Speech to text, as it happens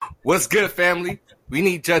What's good, family? We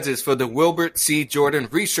need judges for the Wilbert C. Jordan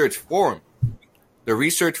Research Forum. The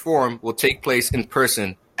Research Forum will take place in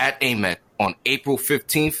person at AMEC on April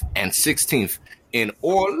 15th and 16th in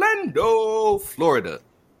Orlando, Florida.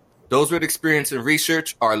 Those with experience in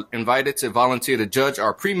research are invited to volunteer to judge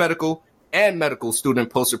our pre-medical and medical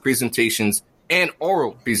student poster presentations and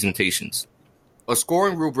oral presentations. A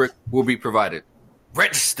scoring rubric will be provided.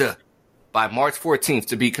 Register by March 14th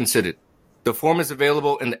to be considered. The form is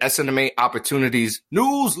available in the SNMA Opportunities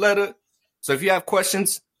newsletter. So if you have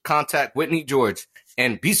questions, contact Whitney George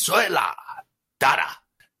and Bisuela Dada,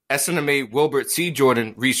 SNMA Wilbert C.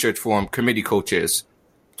 Jordan Research Forum Committee Co-Chairs,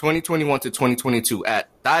 2021 to 2022 at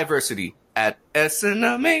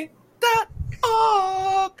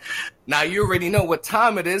diversity@snma.org. Now you already know what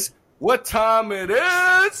time it is. What time it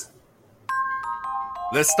is?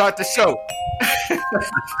 Let's start the show.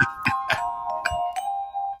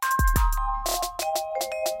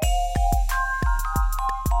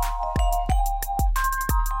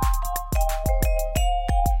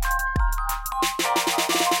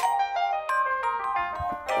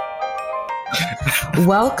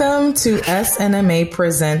 Welcome to SNMA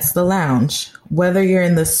Presents The Lounge. Whether you're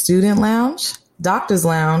in the student lounge, doctor's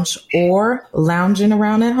lounge, or lounging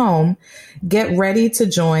around at home, get ready to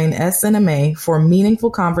join SNMA for meaningful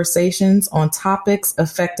conversations on topics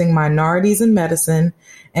affecting minorities in medicine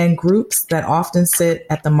and groups that often sit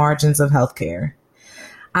at the margins of healthcare.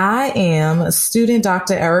 I am student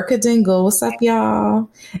Dr. Erica Dingle. What's up, y'all?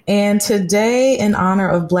 And today, in honor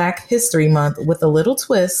of Black History Month with a little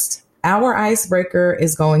twist, our icebreaker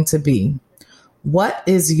is going to be, what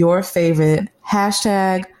is your favorite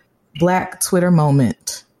hashtag Black Twitter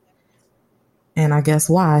moment? And I guess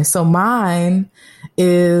why. So mine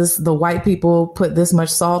is the white people put this much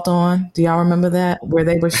salt on. Do y'all remember that? Where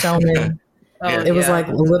they were showing it was like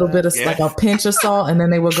a little bit of like a pinch of salt, and then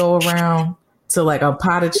they would go around to like a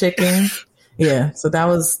pot of chicken. Yeah. So that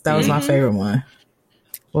was my favorite one.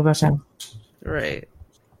 What about y'all? Right.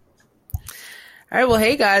 All right. Well,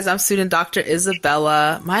 hey guys, I'm student Dr.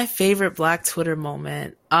 Isabella. My favorite Black Twitter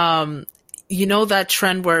moment. You know that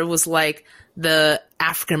trend where it was like the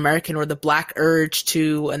African American or the Black urge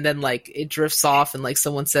to, and then like it drifts off and like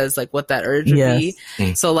someone says like what that urge would be.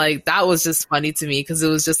 So like that was just funny to me because it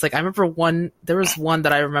was just like, I remember there was one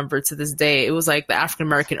that I remember to this day. It was like the African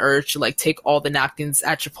American urge to like take all the napkins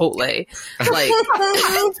at Chipotle. Like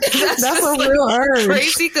that's a like, real urge.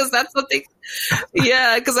 Crazy because that's something.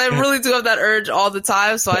 Yeah, because I really do have that urge all the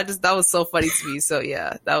time. So that was so funny to me. So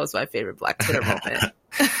yeah, that was my favorite Black Twitter moment.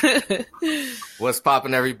 What's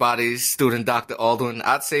poppin', everybody? Student Dr. Aldwin.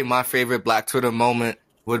 I'd say my favorite Black Twitter moment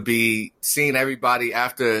would be seeing everybody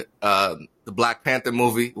after the Black Panther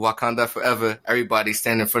movie, Wakanda Forever, everybody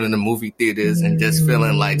standing in front of the movie theaters and just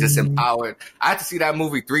feeling like just empowered. I had to see that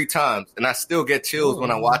movie 3 times and I still get chills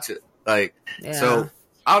when I watch it. So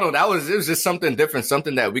I don't know. It was just something different,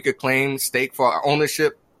 something that we could claim, stake for our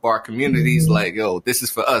ownership, for our communities. Like, yo, this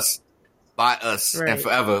is for us, by us, and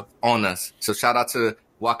forever on us. So shout out to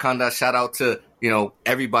Wakanda. Shout out to,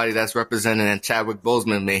 everybody that's represented, and Chadwick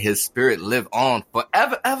Boseman. May his spirit live on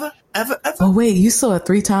forever, ever, ever, ever. Oh, wait, you saw it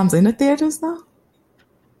 3 times in the theaters though?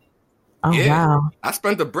 Oh, yeah. Wow. I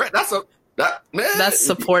spent the bread. That's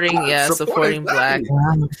supporting Black.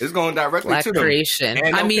 Wow. It's going directly Black to them. creation.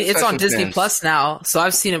 And I mean, it's on Disney stands. Plus now, so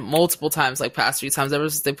I've seen it multiple times, like past 3 times ever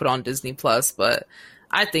since they put it on Disney Plus. But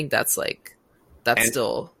I think that's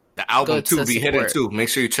still the album good too to be hidden support. too. Make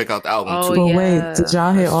sure you check out the album Oh, too. But yeah, wait, did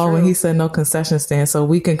y'all hear that's all when true. he said no concession stand? So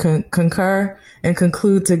we can concur and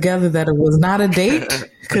conclude together that it was not a date?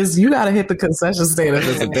 Because you got to hit the concession stand if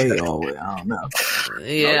it's a date. Oh, I don't know.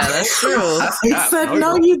 Yeah, that's true. He said,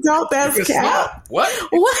 no, you don't. That's You can cap. snap. What?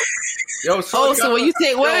 What? Yo, Oh, so when you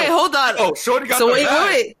take wait, hold on. Oh, Shorty got So the wait, bag.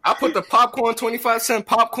 wait. I put the popcorn, 25-cent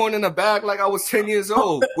popcorn in the bag like I was 10 years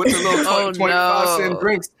old with the little Oh, 25-cent no.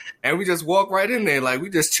 drinks. And we just walk right in there like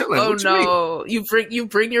we just chilling. Oh What you mean? no, you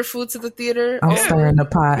bring your food to the theater? I'm stirring the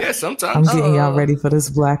pot. Yeah, I'm sometimes. getting y'all ready for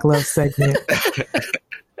this Black Love segment.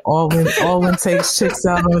 Alwyn takes chicks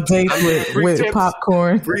out on dates Free with tips.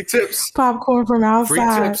 popcorn. Free tips. Popcorn from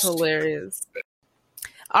outside. tips. Hilarious.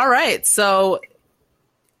 All right, so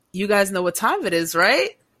you guys know what time it is, right?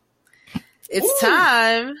 It's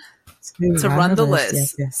time to run the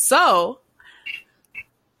list. Yes. So,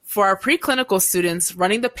 for our preclinical students,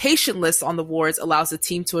 running the patient list on the wards allows the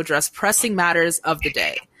team to address pressing matters of the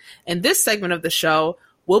day. In this segment of the show,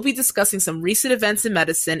 we'll be discussing some recent events in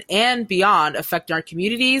medicine and beyond affecting our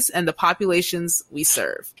communities and the populations we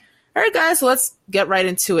serve. All right, guys, so let's get right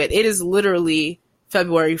into it. It is literally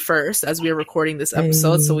February 1st as we are recording this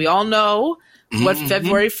episode, so we all know what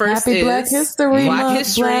February 1st Happy is. Black History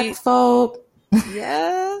Month, Black folk.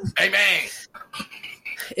 Yeah. Amen.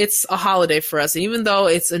 It's a holiday for us. And even though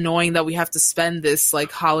it's annoying that we have to spend this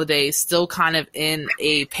like holiday still kind of in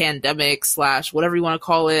a pandemic / whatever you want to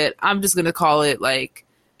call it, I'm just going to call it like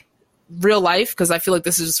real life, because I feel like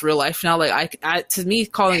this is just real life now. Like I to me,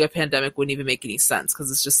 calling it a pandemic wouldn't even make any sense, because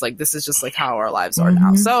it's just like, this is just like how our lives are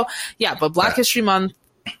now. So yeah, but Black History Month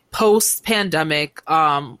post pandemic,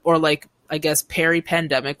 or like, I guess,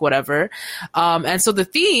 peri-pandemic, whatever. And so the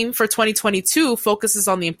theme for 2022 focuses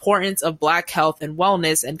on the importance of Black health and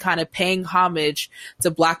wellness, and kind of paying homage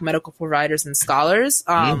to Black medical providers and scholars.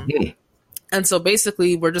 And so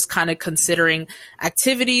basically, we're just kind of considering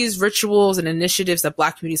activities, rituals, and initiatives that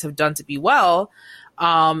Black communities have done to be well.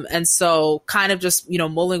 And so kind of just,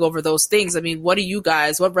 mulling over those things. I mean, what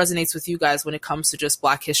resonates with you guys when it comes to just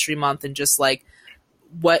Black History Month, and just like,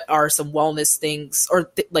 what are some wellness things,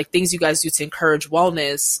 or like things you guys do to encourage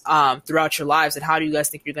wellness throughout your lives, and how do you guys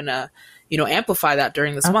think you're gonna amplify that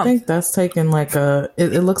during this month? I think that's taken like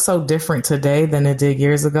it looks so different today than it did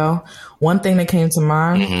years ago. One thing that came to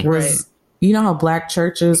mind was, how Black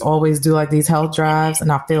churches always do like these health drives,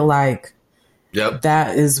 and I feel like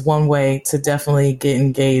that is one way to definitely get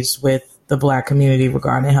engaged with the Black community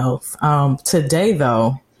regarding health. Today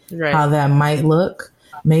though, how that might look,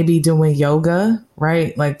 maybe doing yoga,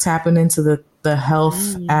 right? Like tapping into the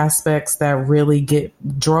health aspects that really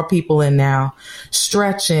draw people in now.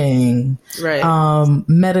 Stretching,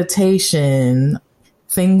 meditation,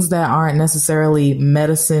 things that aren't necessarily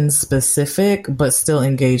medicine specific, but still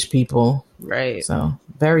engage people. Right. So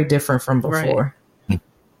very different from before. Right.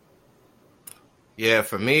 Yeah,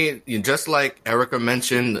 for me, just like Erica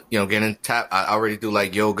mentioned, getting tapped, I already do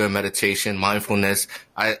like yoga, meditation, mindfulness.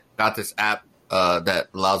 I got this app that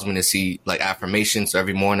allows me to see like affirmations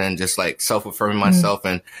every morning, just like self-affirming myself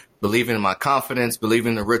and believing in my confidence,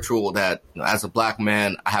 believing in the ritual that as a Black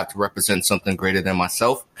man, I have to represent something greater than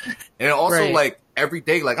myself. And also like every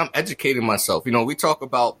day, like I'm educating myself. We talk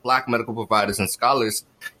about Black medical providers and scholars.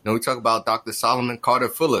 We talk about Dr. Solomon Carter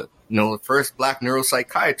Fuller, the first Black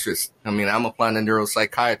neuropsychiatrist. I mean, I'm applying to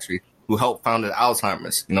neuropsychiatry, who helped found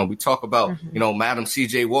Alzheimer's. We talk about, Madam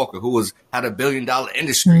C.J. Walker, who had $1 billion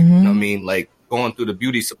industry, like going through the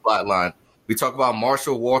beauty supply line. We talk about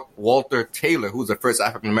Marshall Walter Taylor, who's the first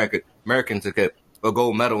African-American to get a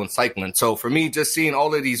gold medal in cycling. So for me, just seeing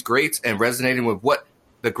all of these greats and resonating with what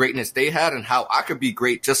the greatness they had and how I could be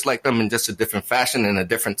great just like them in just a different fashion and a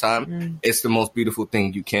different time, it's the most beautiful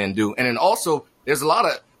thing you can do. And then also, there's a lot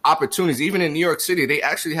of opportunities. Even in New York City, they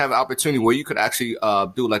actually have an opportunity where you could actually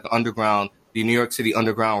do like the New York City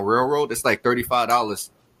Underground Railroad. It's like $35.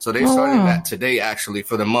 So they started that today, actually,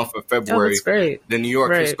 for the month of February. That's great. The New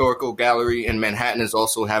York Historical Gallery in Manhattan is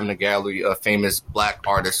also having a gallery of famous Black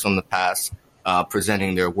artists from the past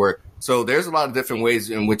presenting their work. So there's a lot of different ways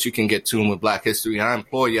in which you can get tuned with Black history. And I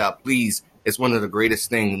implore y'all, please, it's one of the greatest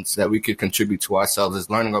things that we could contribute to ourselves is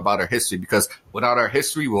learning about our history, because without our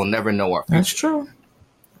history, we'll never know our future. That's true.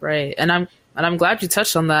 Right. And I'm glad you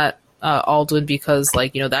touched on that, Aldwin, because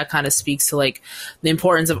like, that kind of speaks to like the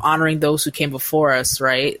importance of honoring those who came before us,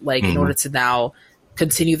 right? Like in order to now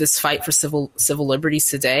continue this fight for civil liberties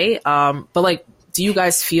today. But like, do you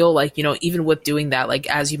guys feel like, even with doing that, like,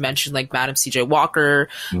 as you mentioned, like Madam C.J. Walker,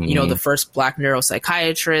 the first Black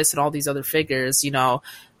neuropsychiatrist and all these other figures,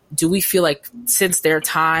 do we feel like since their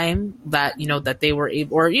time that, that they were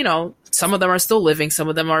able, or, some of them are still living, some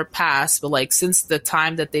of them are past, but like since the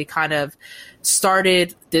time that they kind of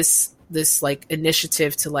started this like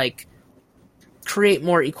initiative to like create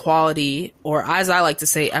more equality, or as I like to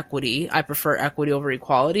say, equity. I prefer equity over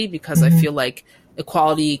equality, because I feel like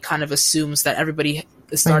equality kind of assumes that everybody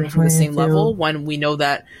is starting from the same level, when we know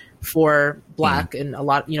that for Black and a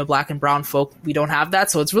lot, Black and brown folk, we don't have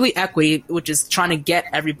that. So it's really equity, which is trying to get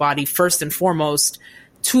everybody first and foremost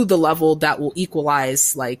to the level that will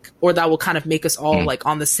equalize, like, or that will kind of make us all like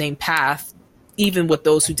on the same path, even with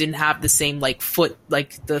those who didn't have the same like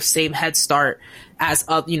the same head start as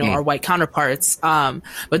our white counterparts. But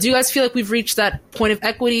do you guys feel like we've reached that point of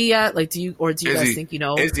equity yet? Like, do you guys think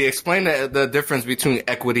Izzy, explain the difference between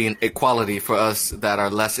equity and equality for us that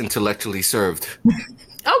are less intellectually served.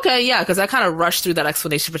 Okay, yeah, because I kind of rushed through that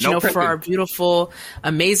explanation, but for our beautiful,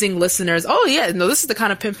 amazing listeners, this is the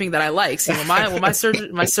kind of pimping that I like. See, when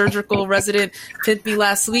my surgical resident pimped me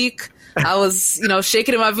last week, I was,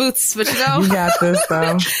 shaking in my boots, but you got this,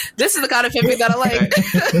 though. This is the kind of pimping that I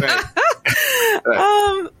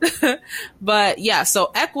like. But yeah,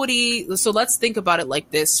 so equity. So let's think about it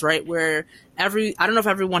like this, right? Where I don't know if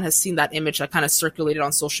everyone has seen that image that kind of circulated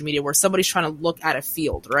on social media where somebody's trying to look at a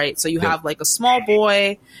field, right? So you have like a small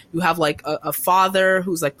boy, you have like a father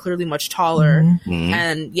who's like clearly much taller.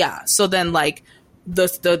 And yeah, so then like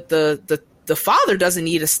the father doesn't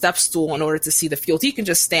need a step stool in order to see the field. He can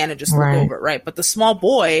just stand and just look over, right? But the small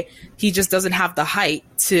boy, he just doesn't have the height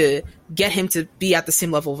to get him to be at the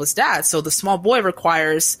same level of his dad. So the small boy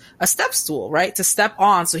requires a step stool, right? To step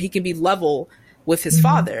on so he can be level with his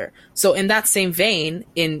father. So in that same vein,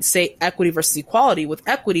 in say equity versus equality, with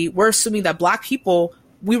equity, we're assuming that Black people,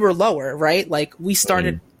 we were lower, right? Like we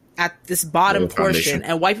started at this bottom portion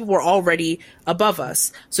and white people were already above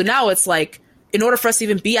us. So now it's like, in order for us to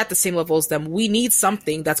even be at the same level as them, we need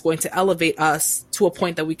something that's going to elevate us to a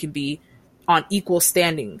point that we can be on equal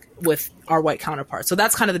standing with our white counterparts. So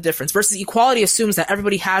that's kind of the difference. Versus equality assumes that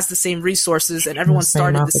everybody has the same resources and everyone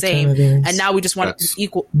started the same. And now we just want to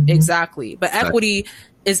equal. Exactly. But equity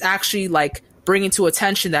is actually like bringing to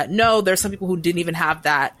attention that no, there's some people who didn't even have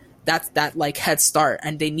that like head start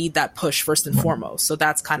and they need that push first and foremost. So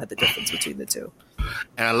that's kind of the difference between the two.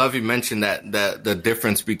 And I love you mentioned that the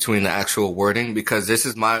difference between the actual wording, because this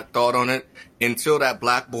is my thought on it. Until that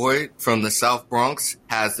Black boy from the South Bronx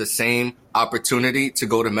has the same opportunity to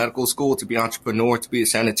go to medical school, to be an entrepreneur, to be a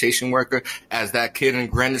sanitation worker as that kid in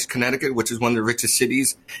Greenwich, Connecticut, which is one of the richest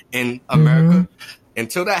cities in America.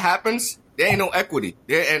 Until that happens, there ain't no equity.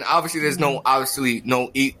 And obviously there's no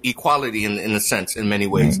equality in a sense in many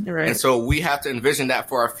ways. Right. And so we have to envision that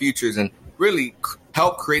for our futures and really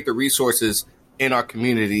help create the resources in our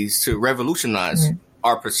communities to revolutionize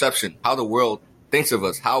our perception, how the world thinks of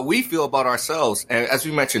us, how we feel about ourselves. And as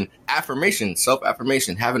we mentioned, affirmation,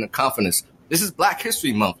 self-affirmation, having a confidence. This is Black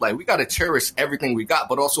History Month. Like we got to cherish everything we got,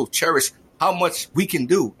 but also cherish how much we can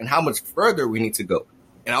do and how much further we need to go.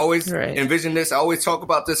 And I always envision this. I always talk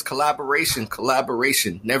about this collaboration,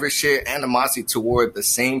 never share animosity toward the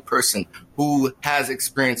same person who has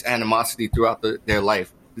experienced animosity throughout their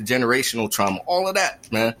life, the generational trauma, all of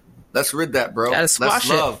that, man. Let's rid that, bro. Let's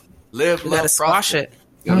love. Live, love, squash it.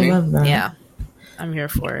 You know what I love that. Yeah. I'm here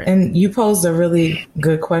for it. And you posed a really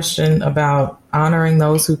good question about honoring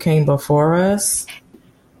those who came before us.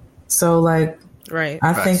 So like,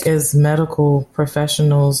 I think as medical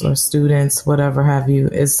professionals or students, whatever have you,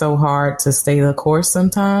 it's so hard to stay the course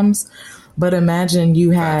sometimes. But imagine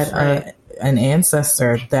you had an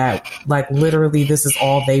ancestor that like literally this is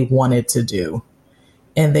all they wanted to do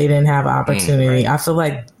and they didn't have opportunity. I feel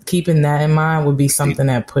like keeping that in mind would be something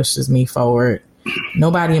that pushes me forward.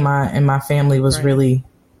 Nobody in my family was really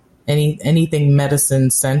anything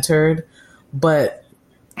medicine centered, but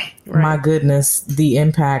my goodness, the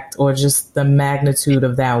impact or just the magnitude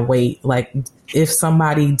of that weight. Like if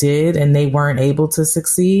somebody did and they weren't able to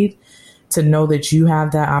succeed, to know that you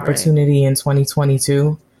have that opportunity in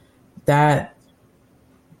 2022, that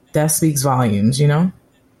speaks volumes, you know?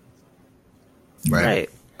 Right.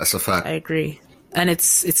 That's a fact. I agree. And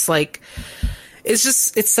it's like, it's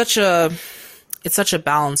such a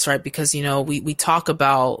balance, right? Because, you know, we talk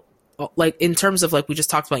about like in terms of like, we just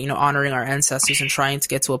talked about, you know, honoring our ancestors and trying to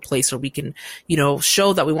get to a place where we can, you know,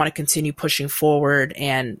 show that we want to continue pushing forward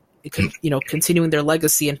and, you know, continuing their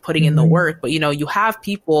legacy and putting in the work. But, you know, you have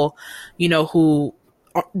people, you know, who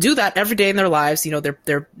do that every day in their lives. You know,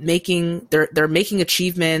 they're making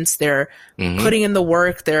achievements. They're putting in the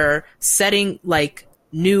work. They're setting like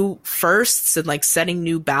new firsts and like setting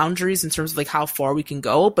new boundaries in terms of like how far we can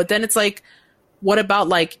go. But then it's like, what about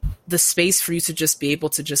like the space for you to just be able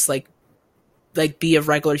to just like be a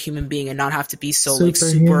regular human being and not have to be so like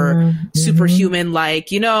superhuman,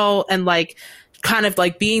 like, you know, and like kind of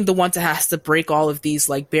like being the one to has to break all of these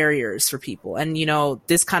like barriers for people. And, you know,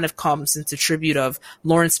 this kind of comes into tribute of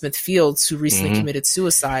Lauren Smith Fields, who recently committed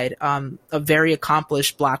suicide, a very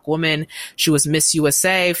accomplished Black woman. She was Miss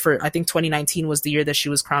USA for, I think 2019 was the year that she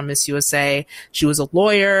was crowned Miss USA. She was a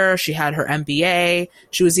lawyer. She had her MBA.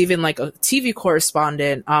 She was even like a TV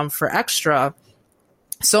correspondent, for Extra.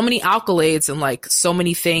 So many accolades and like so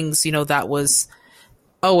many things, you know, that was,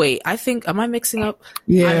 oh wait, I think, am I mixing up?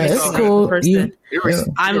 Yeah, it's cool.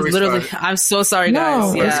 I'm so sorry,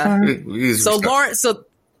 guys. Yeah. So Lauren, so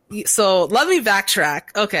let me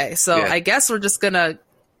backtrack. Okay. So I guess we're just gonna,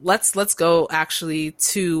 let's go actually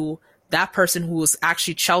to that person who was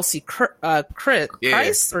actually Chelsea Christ or Chris.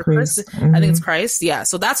 I think it's Christ. Yeah.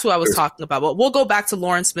 So that's who I was talking about. But we'll go back to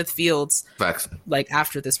Lauren Smith Fields, like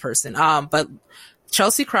after this person. But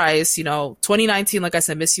Chelsea Christ, you know, 2019, like I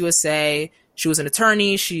said, Miss USA. She was an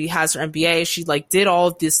attorney. She has her MBA. She like did all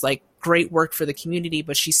of this like great work for the community,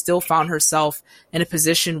 but she still found herself in a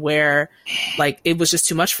position where like it was just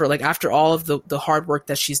too much for her. Like after all of the hard work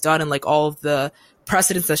that she's done and like all of the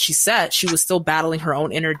precedents that she set, she was still battling her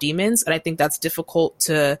own inner demons. And I think that's difficult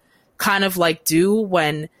to kind of like do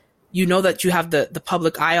when you know that you have the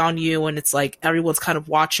public eye on you and it's like everyone's kind of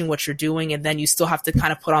watching what you're doing. And then you still have to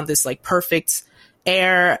kind of put on this like perfect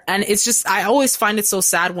air. And it's just, I always find it so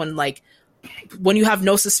sad when you have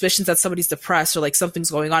no suspicions that somebody's depressed or like something's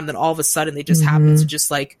going on, and then all of a sudden they just happen to just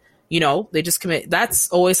like, you know, they just commit. That's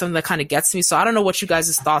always something that kind of gets me. So I don't know what you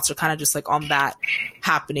guys' thoughts are kind of just like on that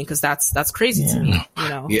happening, because that's crazy to me, you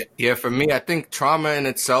know? Yeah. For me, I think trauma in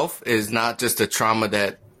itself is not just a trauma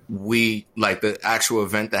that we like the actual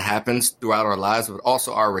event that happens throughout our lives, but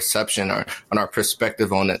also our reception and our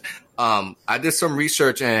perspective on it. I did some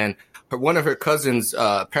research, and one of her cousins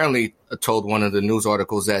apparently told one of the news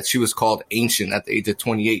articles that she was called ancient at the age of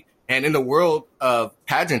 28. And in the world of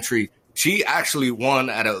pageantry, she actually won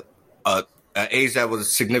at an age that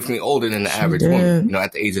was significantly older than the average woman, you know,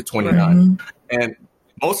 at the age of 29. And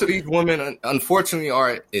most of these women, unfortunately,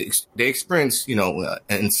 they experience, you know,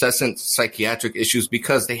 incessant psychiatric issues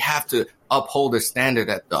because they have to uphold a standard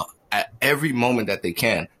at every moment that they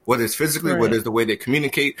can, whether it's physically, whether it's the way they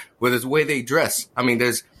communicate, whether it's the way they dress. I mean,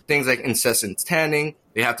 there's things like incessant tanning.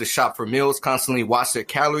 They have to shop for meals, constantly watch their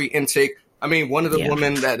calorie intake. I mean, one of the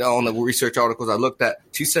women that on the research articles I looked at,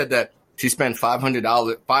 she said that she spent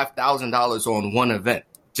 $5,000 on one event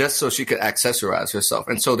just so she could accessorize herself.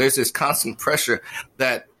 And so there's this constant pressure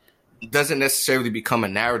that doesn't necessarily become a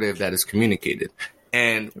narrative that is communicated.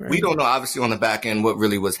 And we don't know, obviously, on the back end what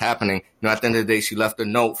really was happening. You know, at the end of the day, she left a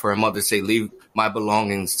note for her mother to say, leave my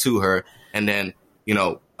belongings to her. And then, you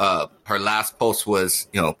know, her last post was,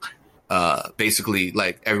 you know, basically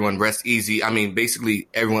like everyone rest easy. I mean, basically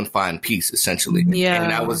everyone find peace, essentially. Yeah.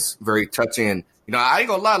 And that was very touching. And, you know, I ain't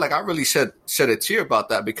gonna lie, like I really shed a tear about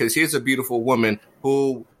that, because here's a beautiful woman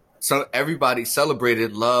who everybody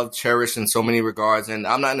celebrated, loved, cherished in so many regards. And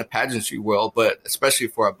I'm not in the pageantry world, but especially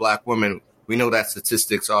for a Black woman, we know that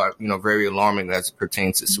statistics are, you know, very alarming as it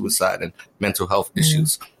pertains to suicide and mental health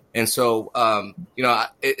issues. And so, you know,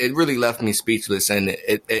 it really left me speechless, and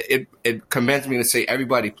it convinced me to say,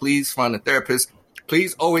 everybody, please find a therapist.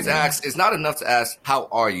 Please always ask. It's not enough to ask, how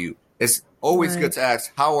are you? It's always good to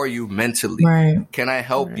ask, how are you mentally? Can I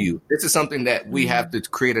help you? This is something that we have to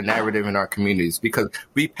create a narrative in our communities, because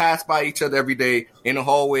we pass by each other every day in the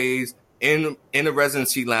hallways, in the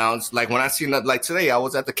residency lounge. Like when I see another, like today, I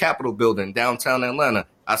was at the Capitol building, downtown Atlanta.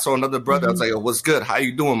 I saw another brother. I was like, oh, what's good? How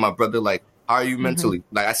you doing, my brother? Like, how are you mentally?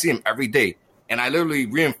 Like, I see him every day. And I literally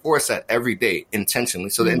reinforce that every day intentionally.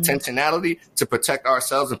 So the intentionality to protect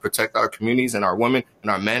ourselves and protect our communities and our women and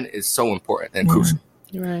our men is so important and crucial.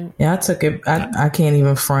 Yeah, I took it. I can't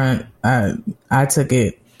even front. I took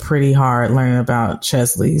it pretty hard learning about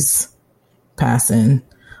Chesley's passing.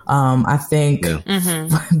 I think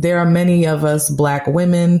there are many of us Black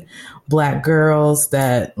women, Black girls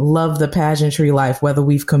that love the pageantry life, whether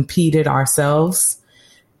we've competed ourselves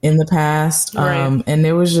in the past. And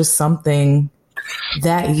there was just something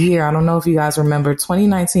that year. I don't know if you guys remember,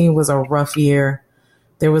 2019 was a rough year.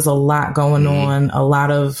 There was a lot going on, a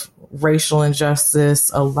lot of racial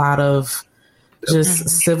injustice, a lot of just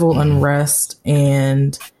civil unrest.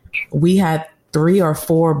 And we had 3 or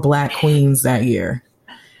 4 Black queens that year.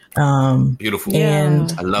 Beautiful.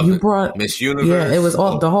 And I love you it. brought Miss Universe. Yeah, it was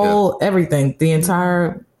all the whole everything, the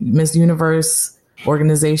entire Miss Universe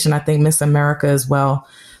organization. I think Miss America as well.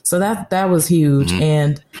 So that was huge.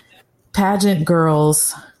 And pageant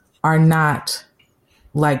girls are not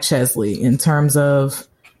like Chesley in terms of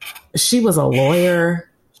she was a lawyer.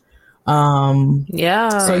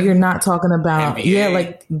 So you're not talking about NBA.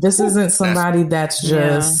 Like this isn't somebody that's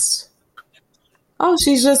just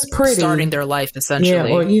she's just pretty. Starting their life, essentially.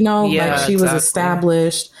 Yeah, or, you know, like she was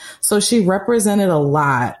established. So she represented a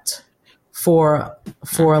lot for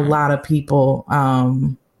a lot of people.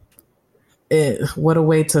 What a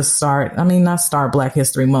way to start. I mean, not start Black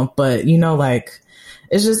History Month, but, you know, like,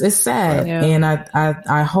 it's sad. Yeah. And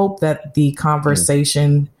I hope that the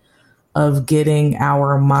conversation of getting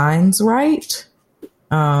our minds right,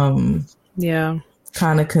 kind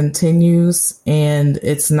of continues, and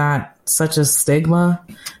it's not such a stigma,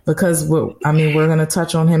 because we're going to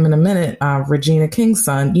touch on him in a minute. Regina King's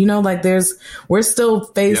son, you know, like we're still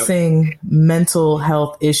facing mental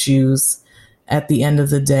health issues at the end of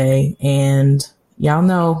the day. And y'all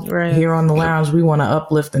know here on the lounge, we want to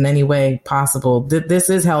uplift in any way possible. This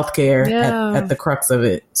is healthcare at the crux of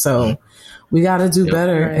it. So we got to do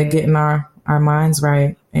better at getting our minds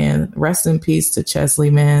right. And rest in peace to Chesley,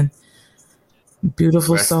 man.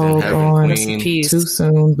 Beautiful soul gone too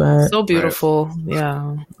soon, but so beautiful.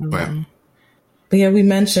 Yeah. But yeah, I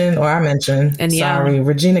mentioned,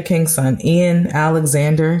 Regina King's son, Ian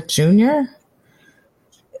Alexander Jr.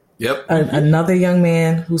 Yep. Another young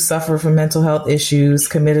man who suffered from mental health issues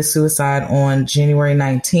committed suicide on January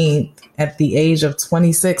 19th at the age of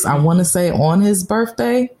 26. I want to say on his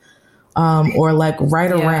birthday, or like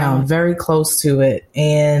right around, very close to it.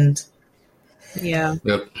 And yep.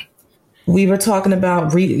 We were talking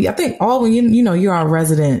about, I think you know, you're our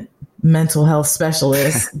resident mental health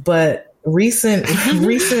specialist, but research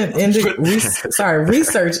indicates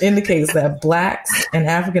that Blacks and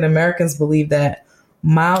African Americans believe that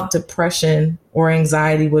mild depression or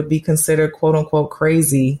anxiety would be considered quote unquote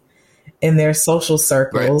crazy in their social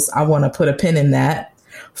circles. Right. I want to put a pin in that.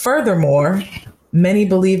 Furthermore, many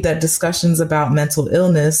believe that discussions about mental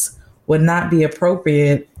illness would not be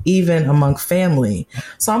appropriate even among family.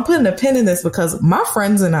 So I'm putting a pin in this because my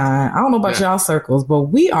friends and I don't know about y'all circles, but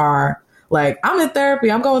we are like, I'm in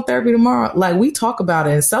therapy. I'm going to therapy tomorrow. Like, we talk about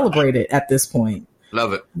it and celebrate it at this point.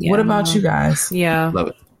 Love it. Yeah. What about you guys? Yeah. Love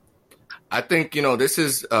it. I think, you know, this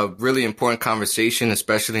is a really important conversation,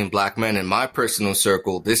 especially in Black men. In my personal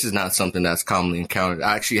circle, this is not something that's commonly encountered.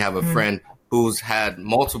 I actually have a friend who's had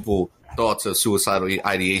multiple thoughts of suicidal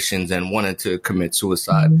ideations and wanted to commit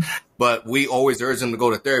suicide. But we always urge him to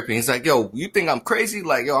go to therapy. He's like, yo, you think I'm crazy?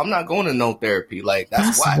 Like, yo, I'm not going to no therapy. Like,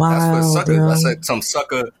 that's why. That's for suckers. That's like some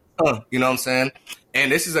sucker, you know what I'm saying?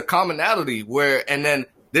 And this is a commonality and then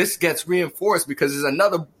this gets reinforced because there's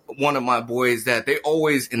another one of my boys that they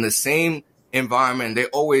always in the same environment. They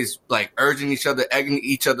always like urging each other, egging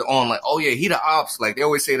each other on, like, oh yeah, he the ops. Like they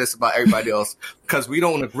always say this about everybody else because we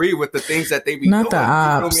don't agree with the things that they be not doing. The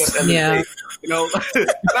ops. Yeah. You know,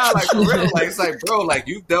 not like for real. Like it's like, bro, like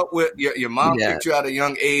you dealt with your mom picked you at a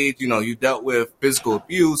young age. You know, you dealt with physical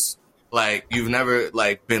abuse. Like you've never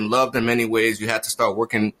like been loved in many ways. You had to start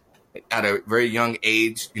working at a very young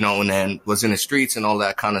age, you know, and then was in the streets and all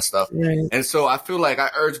that kind of stuff. Right. And so I feel like I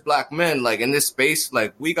urge Black men, like in this space,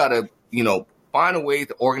 like we gotta, you know, find a way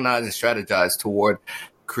to organize and strategize toward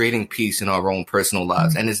creating peace in our own personal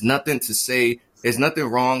lives. And there's nothing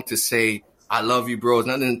wrong to say, I love you, bro.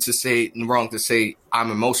 There's nothing wrong to say, I'm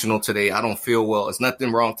emotional today. I don't feel well. It's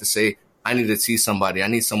nothing wrong to say, I need to see somebody. I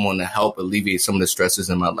need someone to help alleviate some of the stresses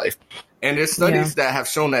in my life. And there's studies that have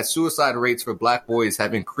shown that suicide rates for Black boys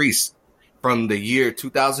have increased from the year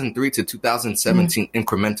 2003 to 2017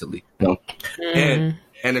 incrementally. You know?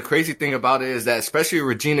 And the crazy thing about it is that especially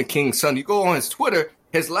Regina King's son, you go on his Twitter,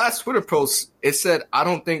 his last Twitter post, it said, I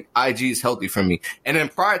don't think IG is healthy for me. And then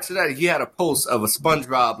prior to that, he had a post of a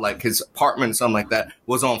SpongeBob, like his apartment or something like that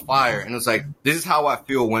was on fire. And it was like, this is how I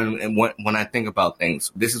feel when I think about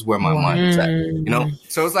things. This is where my mind is at, you know?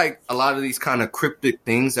 So it's like a lot of these kind of cryptic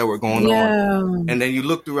things that were going on. And then you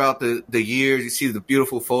look throughout the years, you see the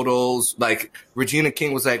beautiful photos. Like Regina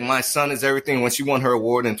King was like, my son is everything. When she won her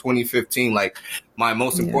award in 2015, like my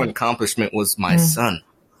most important accomplishment was my son.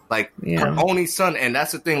 Like her only son, and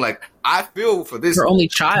that's the thing. Like I feel for this, her only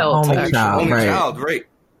child, only child, right?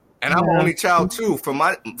 And I'm an only child too. For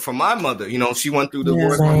my mother, you know, she went through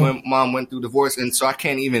divorce. My mom went through divorce, and so I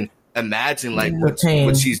can't even imagine like what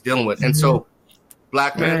she's dealing with. And so,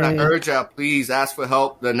 Black men, I urge y'all, please ask for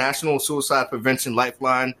help. The National Suicide Prevention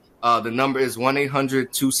Lifeline. The number is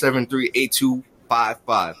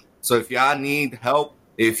 1-800-273-8255. So if y'all need help,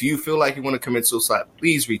 if you feel like you want to commit suicide,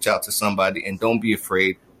 please reach out to somebody and don't be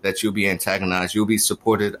afraid that you'll be antagonized. You'll be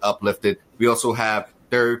supported, uplifted. We also have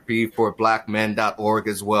therapyforblackmen.org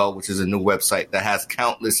as well, which is a new website that has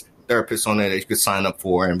countless therapists on there that you could sign up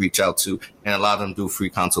for and reach out to, and a lot of them do free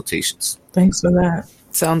consultations. Thanks for that.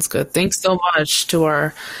 Sounds good. Thanks so much to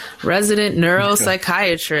our resident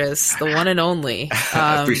neuropsychiatrist, the one and only.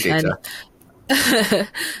 I appreciate that.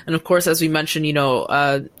 And of course, as we mentioned, you know,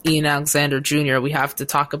 Ian Alexander Jr., we have to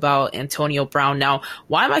talk about Antonio Brown. Now,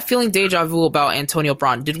 why am I feeling deja vu about Antonio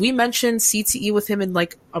Brown? Did we mention CTE with him in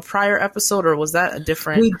like a prior episode, or was that a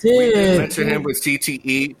different? We did mention him with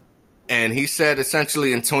CTE, and he said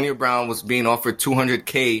essentially Antonio Brown was being offered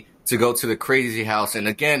 $200K to go to the crazy house. And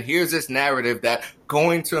again, here's this narrative that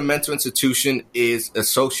going to a mental institution is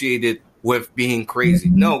associated with being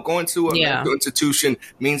crazy. No, going to a mental institution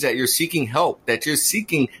means that you're seeking help, that you're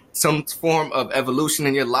seeking some form of evolution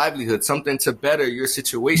in your livelihood, something to better your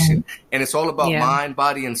situation. And it's all about mind,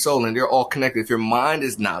 body, and soul, and they're all connected. If your mind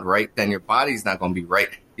is not right, then your body's not going to be right.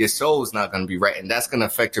 Your soul is not going to be right. And that's going to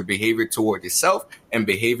affect your behavior toward yourself and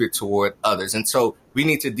behavior toward others. And so we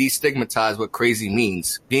need to destigmatize what crazy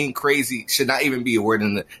means. Being crazy should not even be a word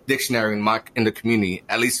in the dictionary in the community,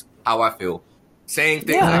 at least how I feel. Saying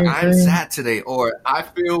things like I'm sad today, or I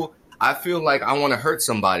feel like I want to hurt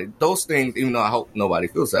somebody. Those things, even though I hope nobody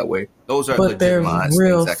feels that way, those are but they're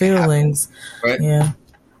real feelings. Happen, right? Yeah.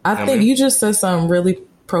 I think you just said something really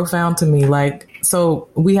profound to me. Like So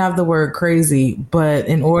we have the word crazy, but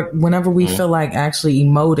whenever we feel like actually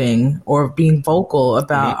emoting or being vocal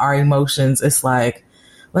about our emotions, it's like,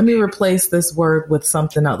 let me replace this word with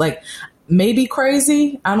something else. Like maybe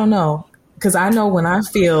crazy. I don't know. Because I know when I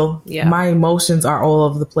feel my emotions are all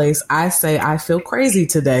over the place, I say, I feel crazy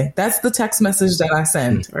today. That's the text message that I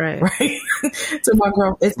send. Right. To my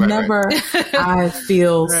girl. It's never, I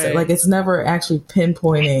feel like it's never actually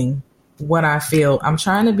pinpointing what I feel. I'm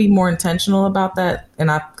trying to be more intentional about that. And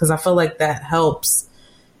because I feel like that helps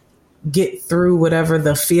get through whatever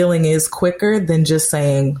the feeling is quicker than just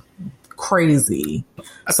saying crazy.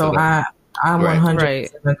 So I 100%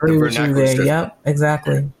 agree with you there. Yep,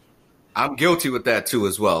 exactly. I'm guilty with that too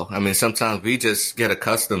as well. I mean, sometimes we just get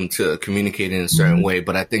accustomed to communicating in a certain way,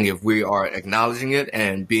 but I think if we are acknowledging it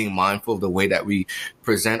and being mindful of the way that we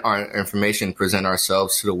present our information, present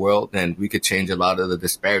ourselves to the world, then we could change a lot of the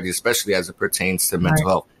disparities, especially as it pertains to mental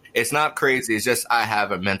health. It's not crazy. It's just I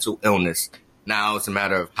have a mental illness. Now it's a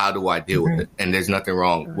matter of how do I deal with it? And there's nothing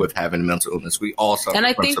wrong with having a mental illness. We all suffer. And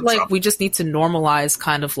I think like we just need to normalize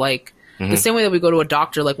kind of like the same way that we go to a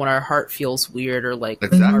doctor, like when our heart feels weird or like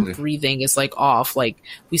our breathing is like off, like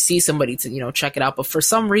we see somebody to, you know, check it out. But for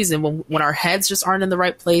some reason, when our heads just aren't in the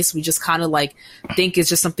right place, we just kind of like think it's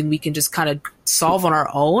just something we can just kind of solve on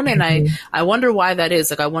our own. And I wonder why that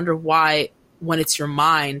is. Like, I wonder why when it's your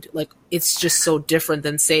mind, like it's just so different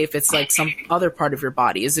than say if it's like some other part of your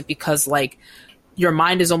body. Is it because like your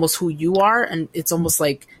mind is almost who you are and it's almost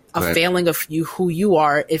like a failing of who you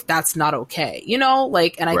are if that's not okay, you know,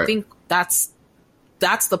 like, and I think that's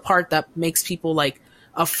the part that makes people like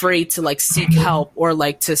afraid to like seek help or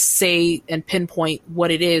like to say and pinpoint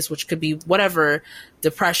what it is, which could be whatever,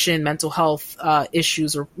 depression, mental health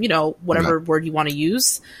issues, or, you know, whatever word you want to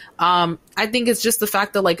use. I think it's just the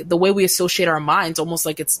fact that like the way we associate our minds, almost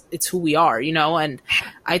like it's who we are, you know? And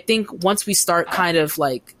I think once we start kind of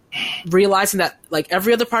like realizing that like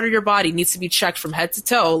every other part of your body needs to be checked from head to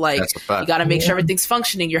toe, like you got to make sure everything's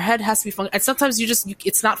functioning, your head has to be functioning, and sometimes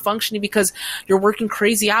it's not functioning because you're working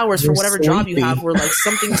crazy hours for whatever job you have, or like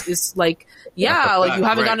something is like like you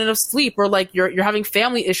haven't gotten enough sleep, or like you're having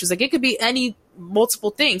family issues, like it could be any multiple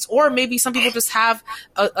things, or maybe some people just have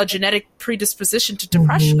a genetic predisposition to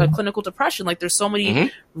depression, clinical depression. Like there's so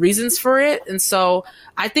many reasons for it, and so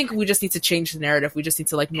I think we just need to change the narrative. We just need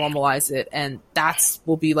to like normalize it, and that's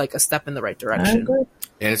will be like a step in the right direction.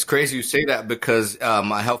 And it's crazy you say that because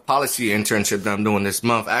my health policy internship that I'm doing this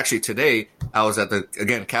month, actually today I was at the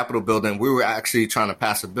Capitol building. We were actually trying to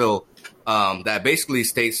pass a bill that basically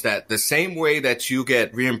states that the same way that you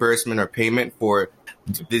get reimbursement or payment for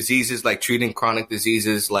diseases like treating chronic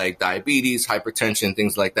diseases like diabetes, hypertension,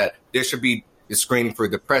 things like that, there should be a screening for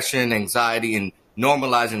depression, anxiety, and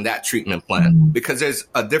normalizing that treatment plan, because there's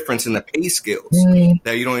a difference in the pay scales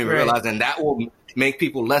that you don't even realize, and that will make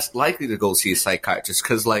people less likely to go see a psychiatrist,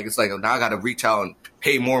 because like it's like now I got to reach out and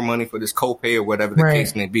pay more money for this copay or whatever the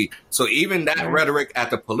case may be. So even that rhetoric at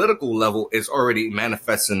the political level is already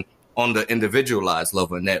manifesting on the individualized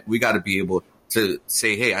level, and that we got to be able to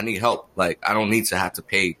say, hey, I need help. Like, I don't need to have to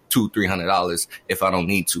pay $200-$300 if I don't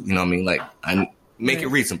need to. You know what I mean? Like, I make it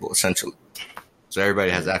reasonable, essentially, so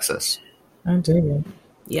everybody has access. I dig it.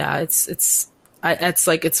 Yeah, it's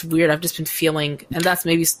like, it's weird. I've just been feeling, and that's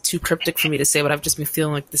maybe too cryptic for me to say, but I've just been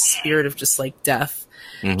feeling like the spirit of just like death,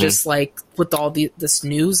 just like with all this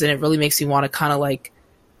news, and it really makes me want to kind of like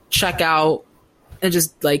check out and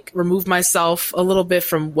just like remove myself a little bit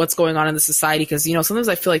from what's going on in the society. Cause, you know, sometimes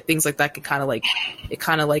I feel like things like that can kind of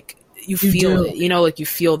like, you feel it, you know, like you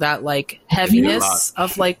feel that like heaviness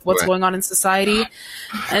of like what's going on in society.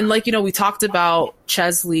 And like, you know, we talked about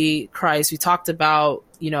Chesley Christ, we talked about,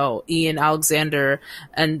 you know, Ian Alexander,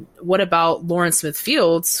 and what about Lauren Smith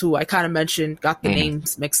Fields, who I kind of mentioned, got the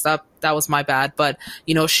names mixed up. That was my bad. But,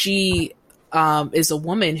 you know, she is a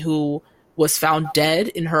woman who was found dead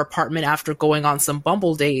in her apartment after going on some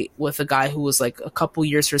Bumble date with a guy who was like a couple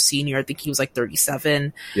years her senior. I think he was like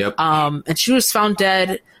 37. Yep. And she was found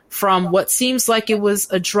dead from what seems like it was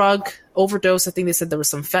a drug overdose. I think they said there was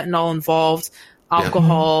some fentanyl involved,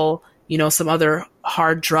 alcohol, you know, some other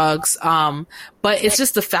hard drugs. But it's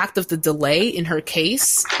just the fact of the delay in her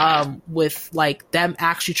case, with like them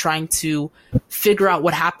actually trying to figure out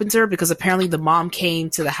what happened to her, because apparently the mom came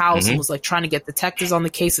to the house and was like trying to get detectives on the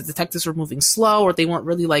case. The detectives were moving slow, or they weren't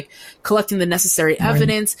really like collecting the necessary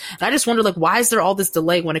evidence. And I just wonder, like, why is there all this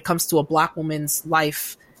delay when it comes to a Black woman's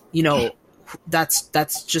life, you know,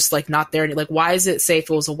 that's just like not there. Like, why is it say if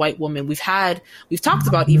it was a white woman? We've talked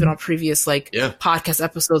about even on previous podcast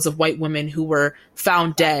episodes of white women who were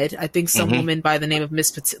found dead. I think some woman by the name of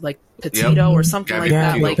Miss Petito or something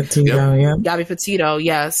Gabby like Petito. that. Petito, Gabby Petito,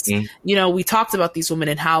 yes. You know, we talked about these women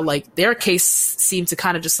and how like their case seemed to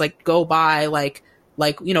kind of just like go by like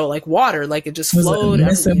water, like it just flowed.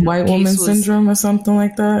 Missing white woman syndrome or something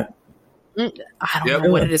like that. I don't know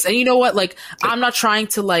what it is. And you know what? Like, I'm not trying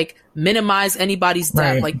to like minimize anybody's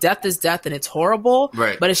death. Right. Like, death is death and it's horrible.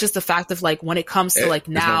 Right. But it's just the fact of like when it comes to like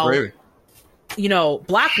now, you know,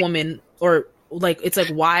 Black women or like, it's like,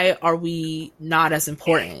 why are we not as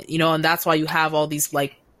important? You know, and that's why you have all these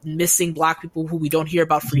like missing Black people who we don't hear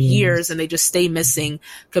about for years, and they just stay missing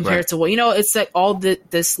compared to what, you know, it's like all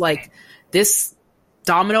this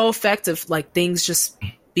domino effect of like things just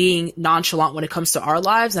being nonchalant when it comes to our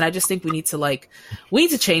lives. And I just think we need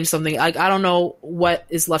to change something. Like, I don't know what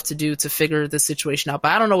is left to do to figure this situation out,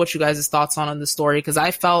 but I don't know what you guys' thoughts on the story, because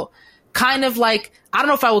I felt kind of like, I don't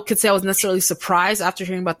know if I could say I was necessarily surprised after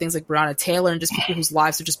hearing about things like Breonna Taylor and just people whose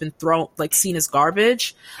lives have just been seen as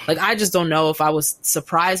garbage. Like, I just don't know if I was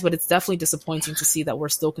surprised, but it's definitely disappointing to see that we're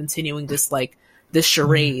still continuing this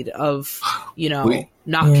charade of, you know,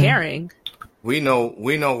 not caring. We know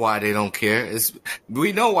why they don't care.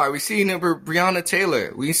 We know why. We see it with Breonna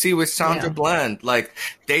Taylor. We see with Sandra Bland. Like,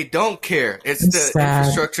 they don't care. It's the sad.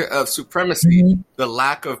 Infrastructure of supremacy, the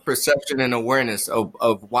lack of perception and awareness of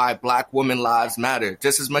why Black women lives matter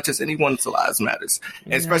just as much as anyone's lives matters.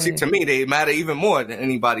 And especially to me, they matter even more than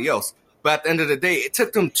anybody else. But at the end of the day, it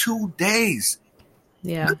took them 2 days.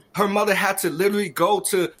 Yeah. Her mother had to literally go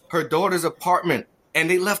to her daughter's apartment,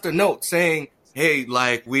 and they left a note saying, hey,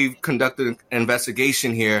 like, we've conducted an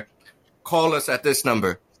investigation here. Call us at this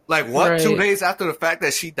number. Like, what? Right. 2 days after the fact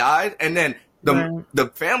that she died? And then the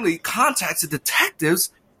family contacts the detectives,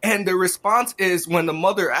 and the response is when the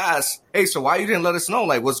mother asks, hey, so why you didn't let us know?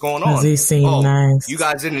 Like, what's going on? He seemed nice. You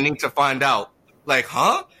guys didn't need to find out. Like,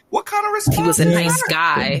 huh? What kind of response? He was a nice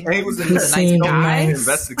guy. He was a nice guy.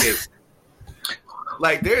 Investigate.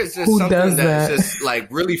 Like, there's just something that's just like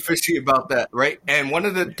really fishy about that, right? And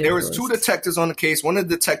there was 2 detectives on the case. One of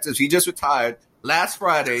the detectives, he just retired last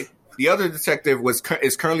Friday. The other detective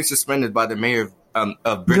is currently suspended by the mayor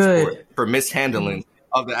of Bridgeport for mishandling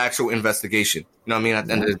of the actual investigation. You know what I mean? At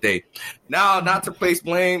the end of the day. Now, not to place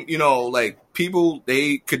blame, you know, like, people,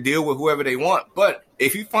 they could deal with whoever they want. But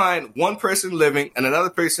if you find one person living and another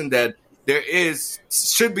person dead,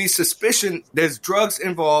 should be suspicion. There's drugs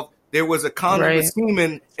involved. There was a condom with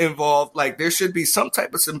semen involved. Like, there should be some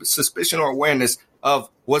type of suspicion or awareness of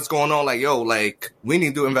what's going on. Like, yo, like, we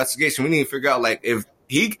need to do investigation. We need to figure out, like, if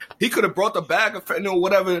he could have brought the bag of fentanyl or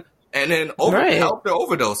whatever and then helped the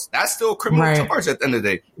overdose. That's still a criminal charge at the end of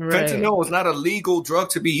the day. Right. Fentanyl is not a legal drug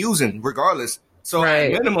to be using, regardless. So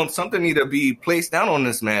at minimum, something need to be placed down on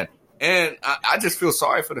this man. And I just feel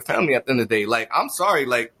sorry for the family at the end of the day. Like, I'm sorry.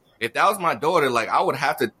 Like, if that was my daughter, like, I would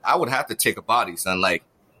have to take a body, son. Like,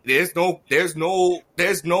 there's no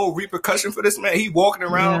repercussion for this man. He walking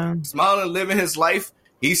around smiling, living his life.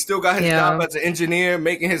 He still got his job as an engineer,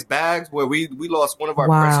 making his bags, where we lost one of our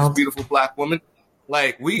precious, beautiful Black women.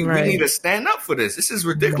 Like, we need to stand up for this. This is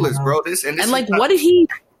ridiculous, bro.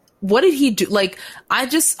 What did he do? Like, I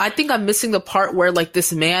think I'm missing the part where like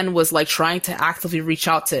this man was like trying to actively reach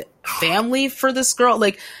out to family for this girl.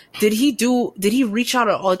 Like, did he reach out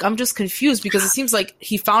at all? Like, I'm just confused because it seems like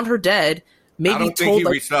he found her dead. Maybe I don't think he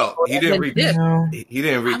reached out. He didn't reach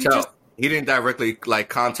out. He didn't directly like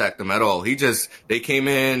contact them at all. They came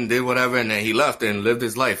in, did whatever, and then he left and lived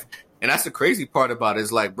his life. And that's the crazy part about it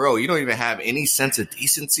is like, bro, you don't even have any sense of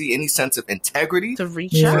decency, any sense of integrity to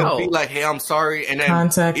reach out. Be like, hey, I'm sorry. And then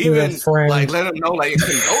contact even like let them know like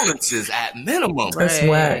condolences at minimum.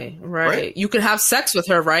 Right. You can have sex with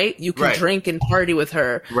her, right? You can drink and party with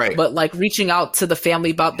her. Right. But like reaching out to the family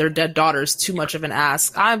about their dead daughter is too much of an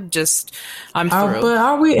ask. I'm through. But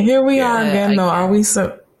are we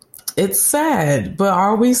it's sad, but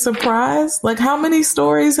are we surprised? Like, how many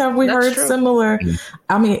stories have we heard similar?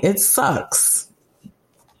 I mean, it sucks,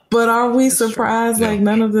 but are we surprised? Like,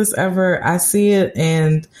 none of this ever, I see it,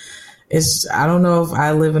 and I don't know if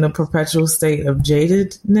I live in a perpetual state of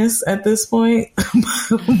jadedness at this point.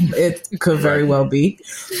 It could very well be,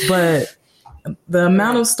 but the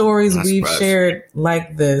amount of stories we've shared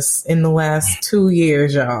like this in the last 2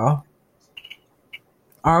 years, y'all.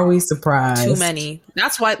 Are we surprised? Too many.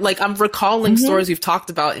 That's why, like, I'm recalling stories we've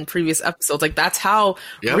talked about in previous episodes. Like, that's how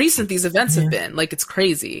recent these events have been. Like, it's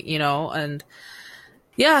crazy, you know? And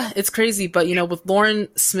Yeah, it's crazy. But, with Lauren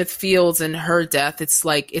Smith Fields and her death, it's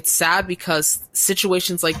like, it's sad because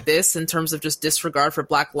situations like this, in terms of just disregard for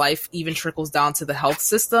Black life, even trickles down to the health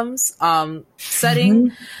systems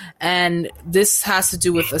setting. And this has to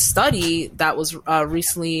do with a study that was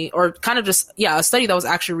recently, or kind of just, a study that was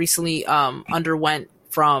actually recently underwent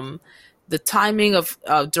from the timing of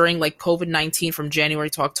during like COVID-19 from January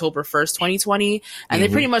to October 1st, 2020. And they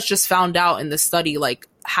pretty much just found out in the study, like,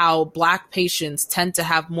 how Black patients tend to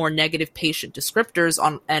have more negative patient descriptors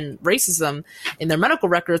and racism in their medical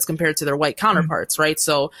records compared to their white counterparts, right?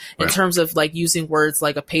 So in terms of like using words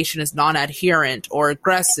like a patient is non-adherent or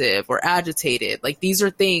aggressive or agitated, like these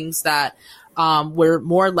are things that were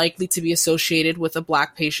more likely to be associated with a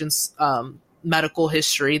Black patient's medical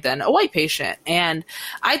history than a white patient. And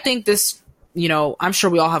I think this, I'm sure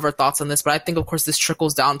we all have our thoughts on this, but I think, of course, this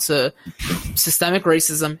trickles down to systemic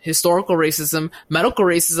racism, historical racism, medical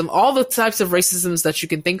racism, all the types of racisms that you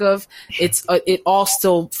can think of. It all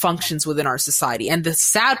still functions within our society. And the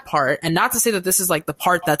sad part, and not to say that this is like the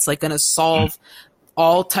part that's like going to solve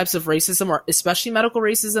all types of racism, or especially medical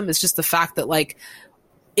racism, is just the fact that like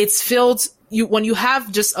it's filled, when you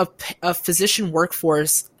have just a physician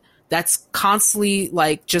workforce that's constantly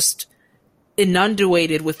like just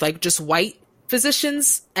inundated with like just white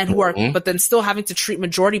physicians and who are, but then still having to treat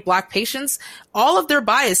majority Black patients, all of their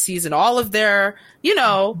biases and all of their,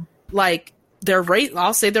 like their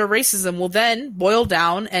I'll say their racism will then boil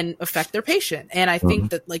down and affect their patient. And I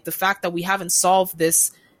think that like the fact that we haven't solved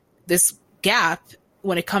this gap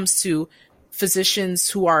when it comes to physicians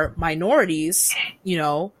who are minorities,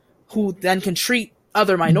 who then can treat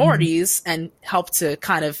other minorities and help to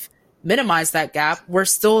kind of minimize that gap, we're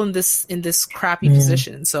still in this crappy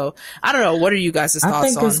position. So I don't know. What are you guys'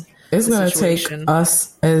 thoughts on? It's going to take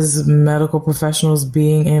us as medical professionals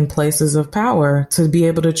being in places of power to be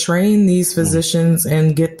able to train these physicians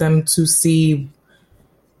and get them to see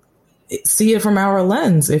it from our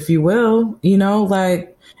lens, if you will.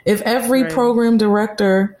 Like if every program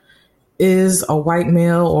director is a white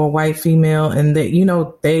male or white female, and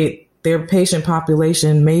that, their patient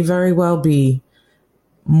population may very well be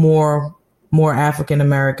more African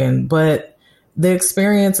American, but the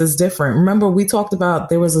experience is different. Remember, we talked about,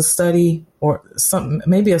 there was a study or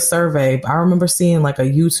maybe a survey. I remember seeing like a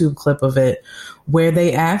YouTube clip of it where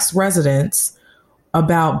they asked residents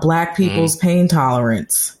about Black people's pain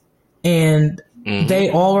tolerance, and they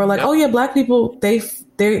all were like, "Oh yeah, Black people, they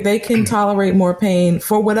can tolerate more pain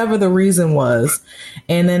for whatever the reason was."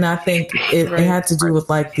 And then I think it had to do with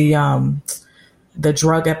like the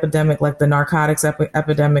drug epidemic, like the narcotics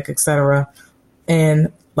epidemic, et cetera,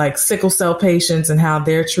 and like sickle cell patients and how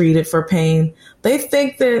they're treated for pain. They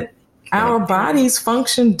think that our bodies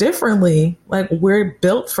function differently. Like we're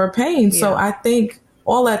built for pain. Yeah. So I think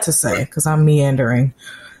all that to say, because I'm meandering,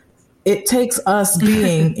 it takes us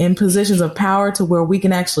being in positions of power to where we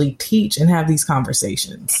can actually teach and have these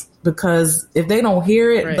conversations. Because if they don't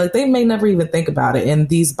hear it, like they may never even think about it. And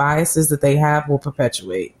these biases that they have will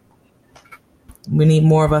perpetuate. We need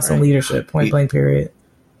more of us in leadership, point blank, period.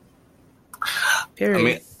 I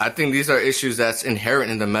mean, I think these are issues that's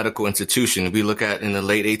inherent in the medical institution. We look at in the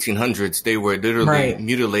late 1800s, they were literally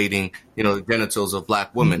mutilating, the genitals of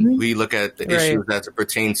Black women. We look at the issues as it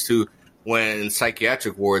pertains to when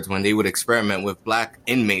psychiatric wards, when they would experiment with Black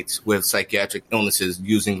inmates with psychiatric illnesses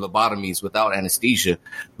using lobotomies without anesthesia.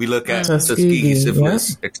 We look at the Tuskegee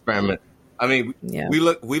syphilis experiment. I mean, we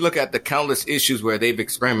look at the countless issues where they've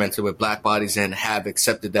experimented with Black bodies and have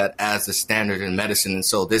accepted that as the standard in medicine. And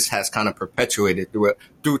so this has kind of perpetuated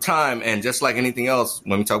through time. And just like anything else,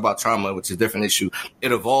 when we talk about trauma, which is a different issue,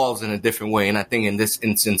 it evolves in a different way. And I think in this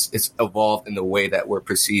instance, it's evolved in the way that we're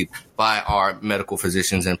perceived by our medical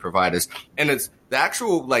physicians and providers. And the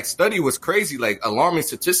actual study was crazy, alarming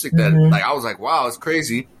statistic that I was like, wow, it's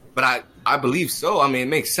crazy. But I believe so. I mean, it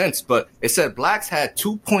makes sense. But it said Blacks had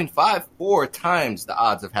 2.54 times the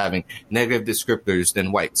odds of having negative descriptors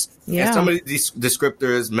than whites. Yeah. And some of these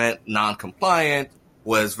descriptors meant non-compliant,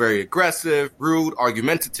 was very aggressive, rude,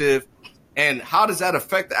 argumentative. And how does that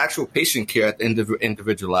affect the actual patient care at the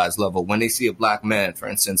individualized level when they see a Black man, for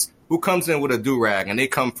instance, who comes in with a do-rag and they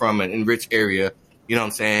come from an enriched area, you know what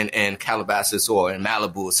I'm saying, in Calabasas or in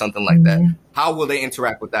Malibu or something like that? How will they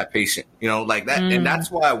interact with that patient? Like that. And that's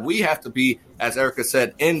why we have to be, as Erica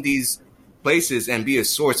said, in these places and be a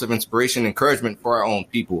source of inspiration, encouragement for our own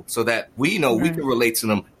people so that we know we can relate to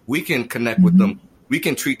them. We can connect with them. We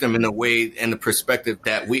can treat them in a way and the perspective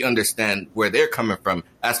that we understand where they're coming from,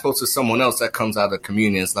 as opposed to someone else that comes out of the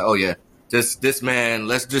community. It's like, oh yeah, this man,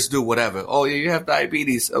 let's just do whatever. Oh yeah, you have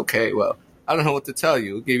diabetes. Okay, well, I don't know what to tell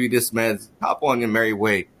you. We'll give you this, man. Hop on your merry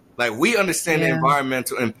way. Like, we understand the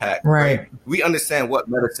environmental impact, right? We understand what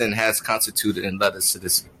medicine has constituted and led us to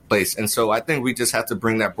this place. And so I think we just have to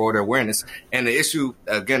bring that broader awareness. And the issue,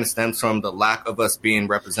 again, stems from the lack of us being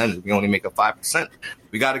represented. We only make a 5%.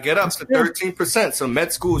 We got to get up to 13%. So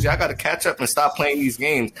med schools, y'all got to catch up and stop playing these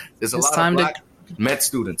games. There's a lot of black med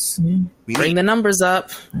students. Bring the numbers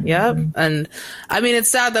up. Yep. And I mean,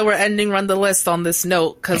 it's sad that we're ending Run the List on this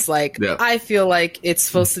note because, like, I feel like it's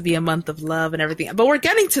supposed to be a month of love and everything. But we're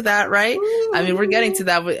getting to that, right? I mean, we're getting to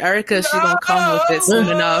that. But Erica, she's going to come with it soon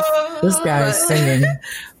enough. This guy is singing.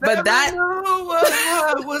 But that what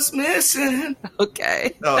I was missing.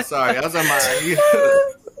 Okay. Oh, sorry. I was on my...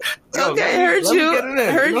 Okay, heard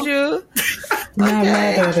you. Not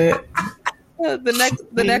mad at it.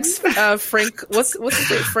 The next Frank, what's his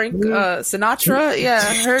name? Frank Sinatra? Yeah,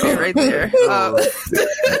 I heard it right there.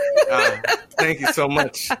 Thank you so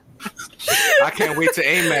much. I can't wait to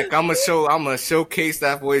AMAC. I'm gonna showcase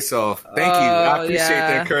that voice off. Thank you. I appreciate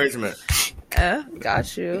the encouragement.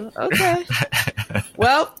 Got you. Okay.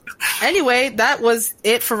 Well, anyway, that was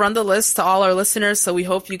it for Run the List to all our listeners. So we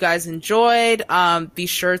hope you guys enjoyed. Be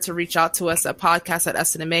sure to reach out to us at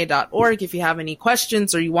podcast@snma.org if you have any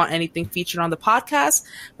questions or you want anything featured on the podcast.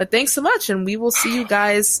 But thanks so much. And we will see you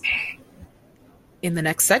guys in the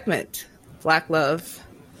next segment. Black love.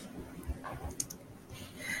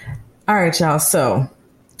 All right, y'all. So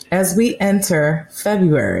as we enter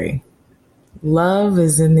February, love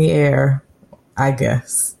is in the air, I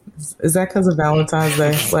guess. Is that because of Valentine's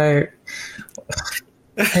Day? Like,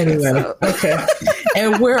 anyway, okay.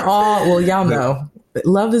 And we're all, well, y'all know,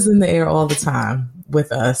 love is in the air all the time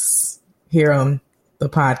with us here on the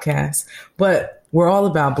podcast. But we're all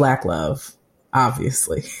about Black love,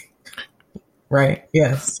 obviously. Right?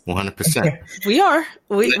 Yes. 100%. Okay. We are.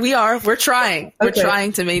 We are. We're trying. We're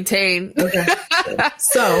trying to maintain. Okay.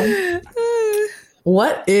 So,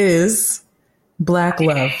 what is Black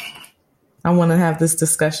love? I want to have this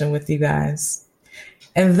discussion with you guys.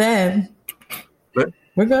 And then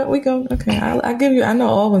we go. Okay. I give you, I know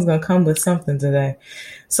Alwyn's going to come with something today.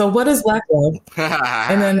 So what is Black love?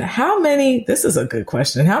 And then this is a good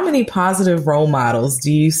question. How many positive role models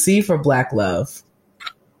do you see for Black love?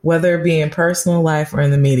 Whether it be in personal life or in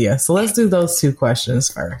the media. So let's do those two questions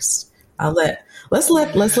first. Let's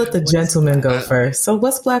let the gentleman go first. So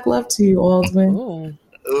what's Black love to you, Aldwin?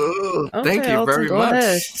 Oh, thank you very much.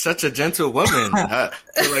 Ahead. Such a gentle woman. I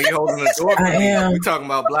feel like you're holding the door. I am. We're talking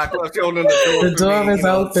about Black love. You're holding the door. The door is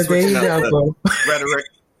open. There you go. Rhetoric.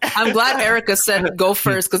 I'm glad Erica said go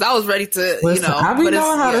first because I was ready to, Listen, I be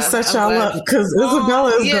knowing how to set y'all up because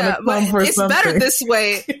Isabella is going to come for it's something. It's better this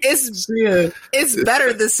way. It's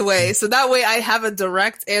better this way. So that way I have a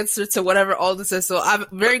direct answer to whatever Alden says. So I'm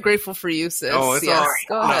very grateful for you, sis. Oh, it's all right.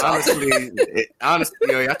 Go ahead. Honestly,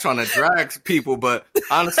 y'all trying to drag people, but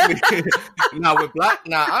honestly,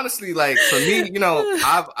 honestly, like for me,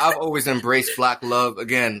 I've always embraced Black love.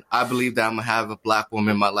 Again, I believe that I'm going to have a Black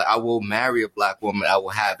woman in my life. I will marry a Black woman. I will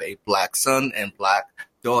have a Black son and Black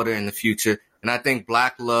daughter in the future. And I think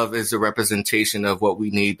Black love is a representation of what we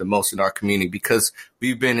need the most in our community because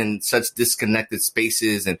we've been in such disconnected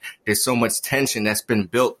spaces and there's so much tension that's been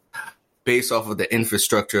built based off of the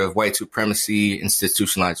infrastructure of white supremacy,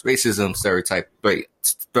 institutionalized racism, stereotype,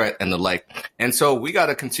 threat, and the like. And so we got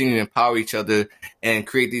to continue to empower each other and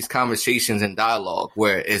create these conversations and dialogue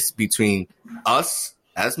where it's between us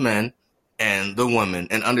as men and the woman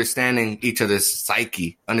and understanding each other's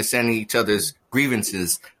psyche, understanding each other's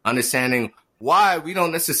grievances, understanding why we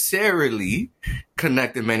don't necessarily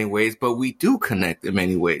connect in many ways, but we do connect in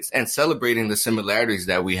many ways and celebrating the similarities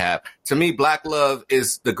that we have. To me, Black love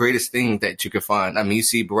is the greatest thing that you can find. I mean, you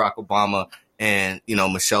see Barack Obama and,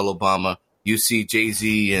 Michelle Obama, you see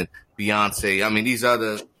Jay-Z and Beyonce. I mean, these are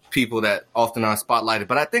the people that often are spotlighted,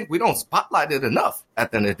 but I think we don't spotlight it enough at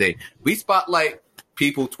the end of the day. We spotlight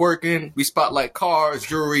people twerking, we spotlight cars,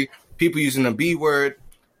 jewelry, people using the B word.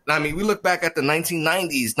 I mean, we look back at the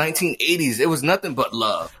 1990s, 1980s, it was nothing but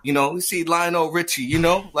love. We see Lionel Richie,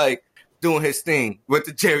 doing his thing with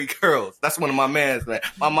the Jerry curls. That's one of my mans, man.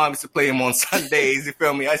 My mom used to play him on Sundays. You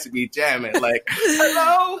feel me? I used to be jamming like,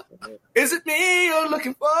 hello, is it me you're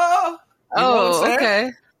looking for?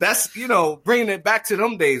 Okay. That's, bringing it back to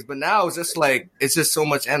them days. But now it's just like, it's just so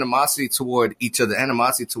much animosity toward each other,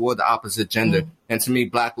 animosity toward the opposite gender. And to me,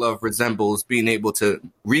 Black love resembles being able to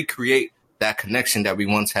recreate that connection that we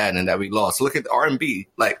once had and that we lost. Look at the R&B.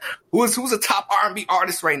 Like, who's a top R&B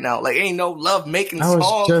artist right now? Like, ain't no love making songs. I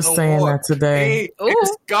was just saying more. that today.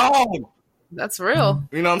 It's gone. That's real.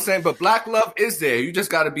 You know what I'm saying? But Black love is there. You just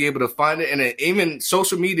got to be able to find it. And even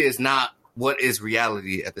social media is not what is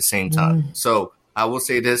reality at the same time. So I will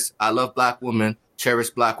say this. I love Black women.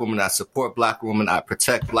 cherish Black women. I support Black women. I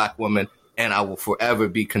protect Black women. And I will forever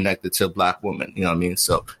be connected to Black women. You know what I mean?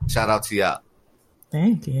 So shout out to y'all.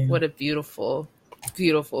 Thank you. What a beautiful,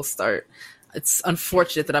 beautiful start. It's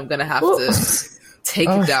unfortunate that I'm going to have to take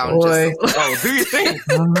it down. Boy. Do you think?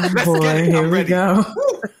 Oh, boy, here we go.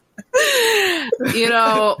 You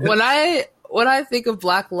know, when I think of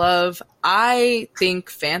Black love, I think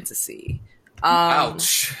fantasy.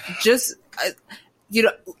 Ouch. You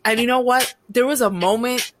know, and you know what? There was a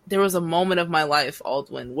moment of my life,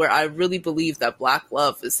 Aldwin, where I really believe that Black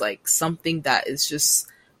love is like something that is just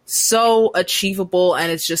so achievable and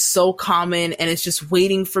it's just so common and it's just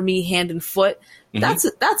waiting for me hand and foot. Mm-hmm.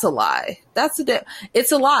 That's a lie.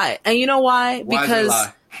 It's a lie. And you know why? Why is it a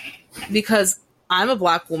lie? Because I'm a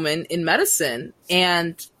Black woman in medicine,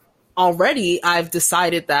 and already I've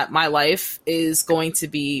decided that my life is going to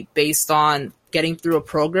be based on getting through a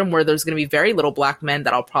program where there's going to be very little Black men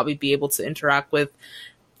that I'll probably be able to interact with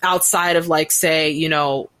outside of, like, say, you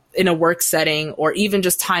know, in a work setting or even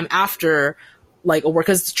just time after like a work,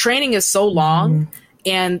 because the training is so long.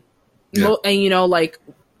 And you know, like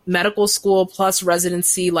medical school plus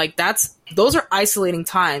residency, like those are isolating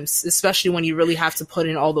times, especially when you really have to put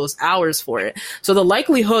in all those hours for it. So the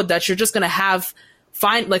likelihood that you're just going to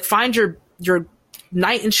find your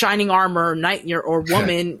knight in shining armor, or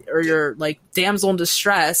woman, or your like damsel in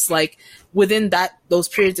distress, like within those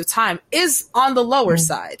periods of time is on the lower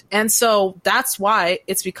side. And so that's why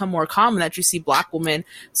it's become more common that you see Black women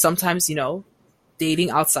sometimes, you know, dating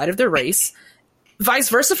outside of their race, vice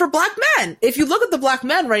versa for Black men. If you look at the Black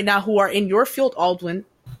men right now who are in your field, Aldwin,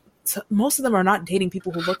 most of them are not dating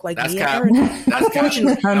people who look like me. That's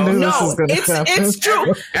unfortunately, it's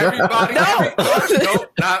true. Everybody,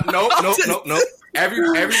 no. Every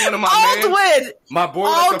one of my men, my boy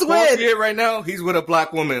that's a fourth year right now, he's with a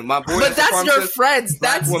Black woman. My boy, but that's your friends.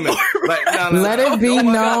 That's woman. Like, let it be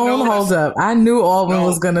known. Hold up, I knew Aldwin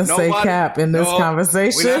was gonna say cap in this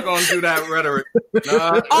conversation. We're not gonna do that rhetoric.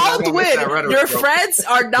 Aldwin, your friends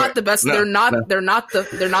are not the best. They're not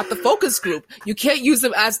the focus group. You can't use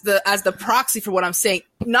them as the proxy for what I'm saying.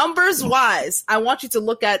 Numbers wise, I want you to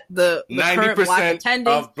look at the 90%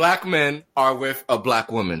 of Black men are with a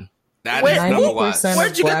Black woman. That is number one.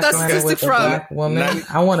 Where'd you get that statistic from?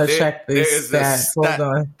 I want to check these stats. Hold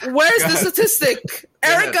on. Where's the statistic?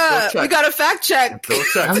 Erica, we got a fact check. Go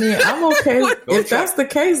check. I mean, I'm okay. If that's the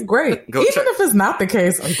case, great. Even if it's not the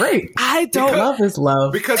case, I'm great. Love is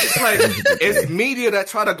love. Because it's like, it's media that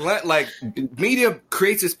try to media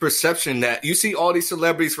creates this perception that you see all these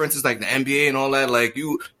celebrities, for instance, like the NBA and all that, like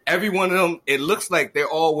every one of them, it looks like they're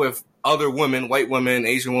all with other women, white women,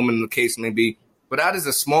 Asian women, the case may be. But that is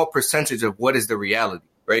a small percentage of what is the reality,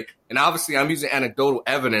 right? And obviously I'm using anecdotal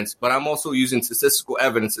evidence, but I'm also using statistical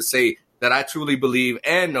evidence to say that I truly believe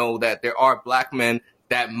and know that there are Black men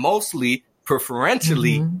that mostly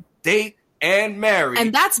preferentially date and marry.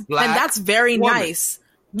 And that's very nice.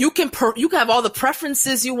 You can have all the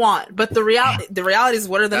preferences you want, but the reality is,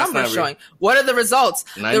 what are the numbers showing? What are the results?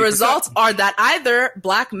 90%. The results are that either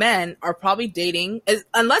Black men are probably dating,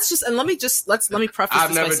 and let me preface I've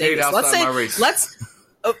this never by saying dated this. outside my race.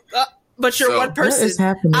 But you're one person. What is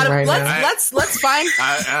happening right now? Let's find.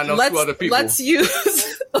 I know two other people. Let's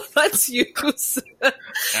use.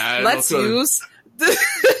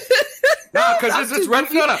 Nah, because this is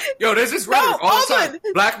rhetoric. No. Yo, this is rhetoric all the time.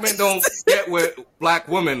 Black men don't get with Black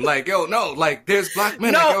women. Like, yo, no, like, there's Black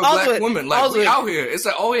men that get with Black women. Like, we out here. It's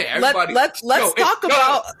like, oh yeah, everybody. Let's talk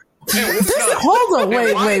about. Hold on,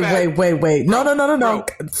 wait. No.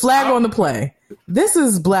 Flag on the play. This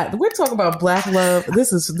is Black. We're talking about Black love.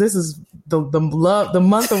 This is the love, the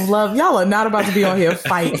month of love. Y'all are not about to be on here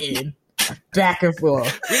fighting back and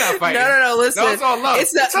forth. We're not fighting. No. Listen, it's all love.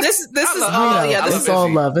 This is all. Yeah, it's all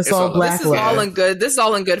love. It's all Black love. This is all in good. This is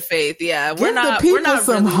all in good faith. Yeah, we're not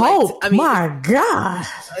some really hope. My God.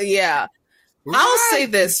 Yeah. Right. I'll say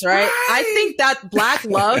this, right? I think that Black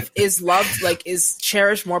love is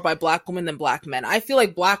cherished more by Black women than Black men. I feel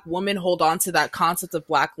like Black women hold on to that concept of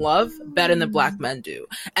Black love better than Black men do.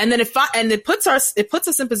 And then it puts us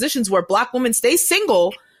in positions where Black women stay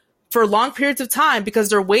single for long periods of time because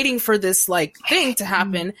they're waiting for this like thing to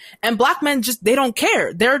happen. And Black men they don't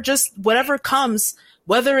care. They're just whatever comes,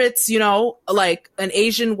 whether it's, you know, like an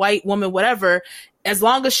Asian, white woman, whatever. As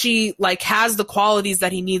long as she like has the qualities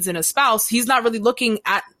that he needs in a spouse, he's not really looking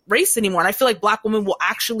at race anymore. And I feel like Black women will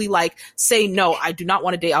actually like say, no, I do not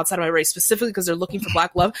want to date outside of my race, specifically because they're looking for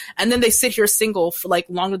Black love. And then they sit here single for like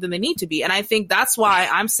longer than they need to be. And I think that's why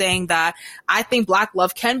I'm saying that I think Black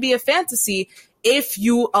love can be a fantasy if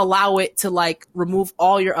you allow it to like remove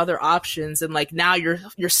all your other options and like now you're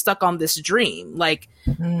stuck on this dream. Like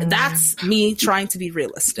that's me trying to be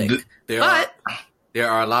realistic. There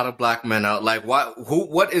are a lot of black men out. Like,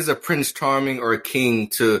 what is a Prince Charming or a king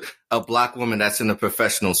to a black woman that's in the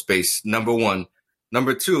professional space? Number one.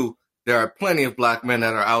 Number two, there are plenty of black men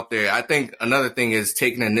that are out there. I think another thing is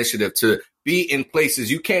taking initiative to be in places.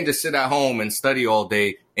 You can't just sit at home and study all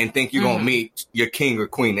day and think you're going to meet your king or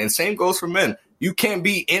queen. And same goes for men. You can't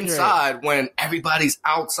be inside when everybody's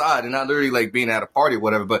outside, and not literally like being at a party or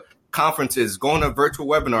whatever, but conferences, going to virtual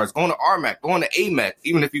webinars, going to RMAC, going to AMEC,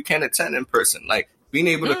 even if you can't attend in person. Like, being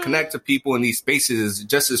able to connect to people in these spaces is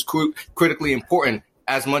just as critically important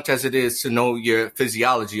as much as it is to know your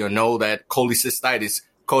physiology or know that cholecystitis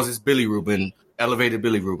causes bilirubin, elevated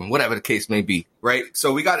bilirubin, whatever the case may be, right?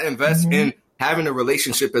 So we got to invest in having a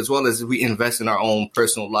relationship as well as we invest in our own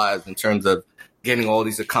personal lives in terms of getting all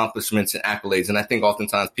these accomplishments and accolades. And I think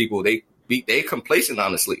oftentimes people, they complacent,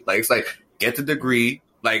 honestly. Like, it's like, get the degree,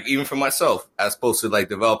 like, even for myself, as opposed to like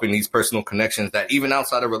developing these personal connections that even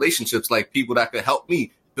outside of relationships, like people that could help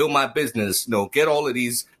me build my business, you know, get all of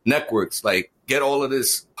these networks, like get all of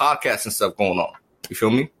this podcast and stuff going on. You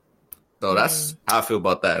feel me? So that's how I feel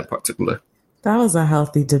about that in particular. That was a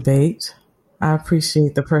healthy debate. I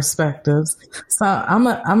appreciate the perspectives. So I'm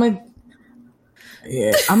gonna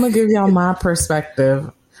give y'all my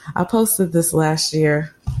perspective. I posted this last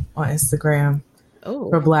year on Instagram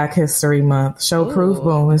for Black History Month. Show proof,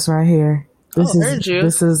 boom, it's right here.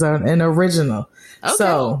 This is an original. Okay.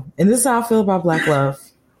 So, and this is how I feel about Black love.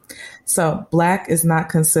 So, Black is not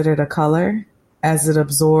considered a color, as it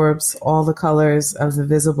absorbs all the colors of the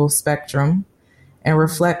visible spectrum and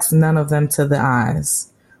reflects none of them to the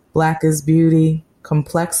eyes. Black is beauty,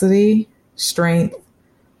 complexity, strength,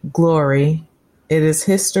 glory. It is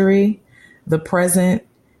history, the present,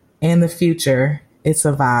 and the future. It's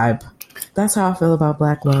a vibe. That's how I feel about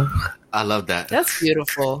Black love. I love that. That's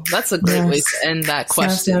beautiful. That's a great way to end that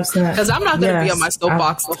question. Because I'm not going to be on my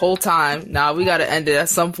soapbox the whole time. Now we got to end it at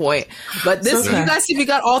some point. But this, you guys see, we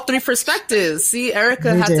got all three perspectives. See,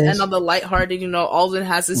 Erica had to end on the lighthearted. You know, Alden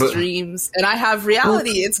has his dreams, and I have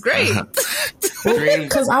reality. It's great.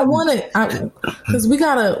 Because because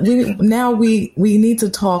we need to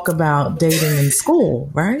talk about dating in school,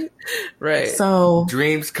 right? Right. So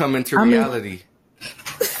dreams come into reality.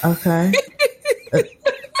 Okay.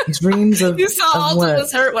 Dreams of you saw of Alden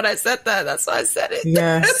was hurt when I said that. That's why I said it.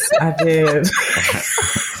 Yes, I did.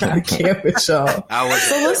 I can't with y'all.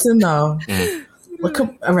 So listen though.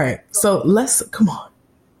 All right. So come on.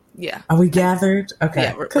 Yeah. Are we gathered?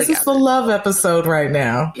 Okay. Because it's the love episode right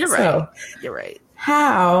now. You're right. You're right.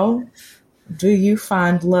 How do you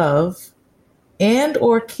find love and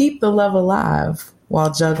or keep the love alive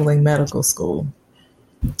while juggling medical school?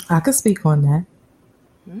 I could speak on that.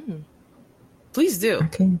 Please do.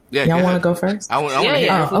 Okay. Yeah, y'all want to go first? I want to hear you.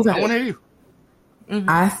 Okay. I want to hear you.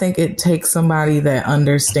 I think it takes somebody that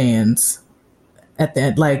understands at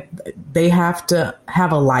that, like they have to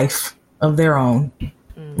have a life of their own,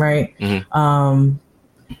 right?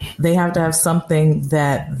 They have to have something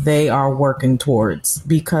that they are working towards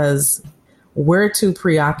because we're too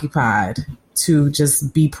preoccupied to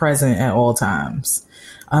just be present at all times.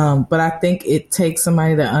 But I think it takes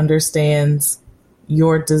somebody that understands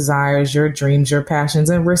your desires, your dreams, your passions,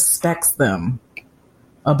 and respects them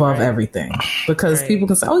above everything. Because people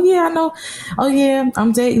can say, oh yeah, I know. Oh yeah,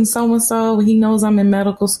 I'm dating so-and-so. He knows I'm in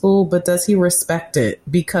medical school, but does he respect it?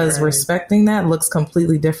 Because respecting that looks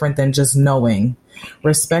completely different than just knowing.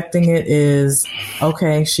 Respecting it is,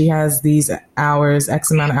 okay, she has these hours, X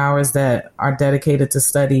amount of hours that are dedicated to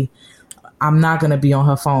study. I'm not going to be on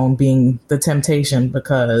her phone being the temptation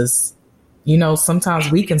because, you know,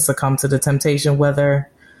 sometimes we can succumb to the temptation, whether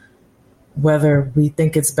we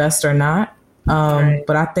think it's best or not.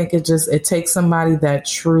 But I think it takes somebody that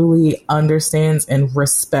truly understands and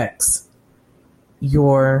respects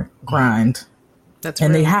your grind.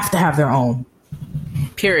 They have to have their own.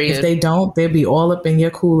 Period. If they don't, they'll be all up in your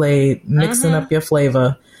Kool-Aid, mixing up your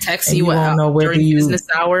flavor. Text you won't know whether during business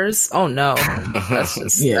hours. Oh no, that's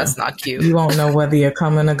just that's not cute. You won't know whether you're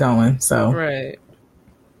coming or going. So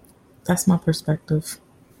that's my perspective.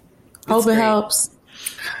 Hope it helps.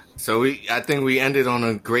 So I think we ended on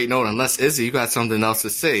a great note. Unless Izzy, you got something else to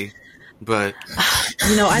say, but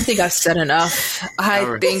I think I've said enough.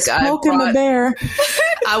 I think smoking the bear.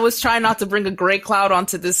 I was trying not to bring a gray cloud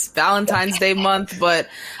onto this Valentine's Day month, but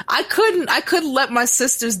I couldn't let my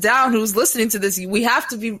sisters down who's listening to this. We have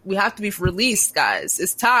to be released, guys.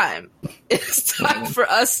 It's time. It's time for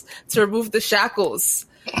us to remove the shackles.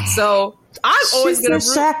 So I'm always going to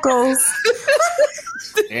shackles.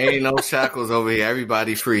 Ain't no shackles over here.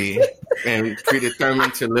 Everybody free and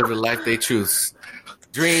predetermined to live the life they choose.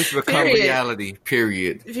 Dreams become reality.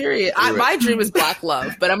 Period. My dream is black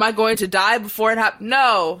love, but am I going to die before it happens?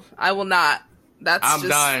 No, I will not. I'm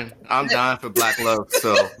dying. I'm dying for black love.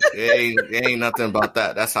 So it ain't nothing about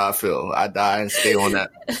that. That's how I feel. I die and stay on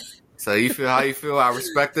that. So you feel how you feel. I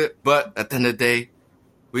respect it. But at the end of the day,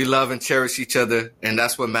 we love and cherish each other. And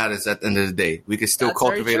that's what matters at the end of the day. We can still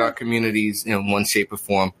cultivate our communities in one shape or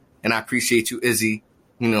form. And I appreciate you, Izzy,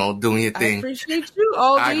 doing your thing. I appreciate you,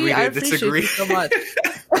 Aldi. I agree to disagree. You so much.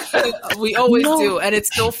 We always do, and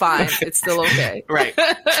it's still fine. It's still okay. Right.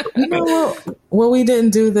 What we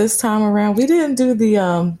didn't do this time around, we didn't do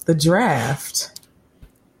the draft.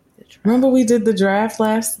 Remember we did the draft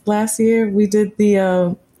last year? We did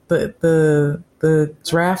the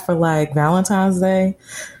draft for like Valentine's Day.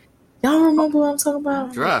 Y'all remember what I'm talking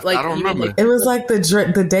about? Draft. I don't remember. It was like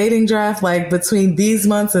the dating draft, like between these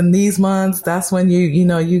months and these months. That's when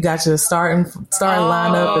you got your starting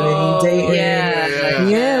lineup and then you dating.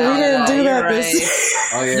 Yeah, we didn't do that this year.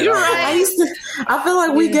 Oh yeah, you're right. I feel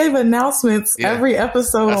like we gave announcements every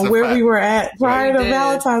episode on where we were at prior to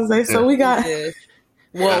Valentine's Day. So we got.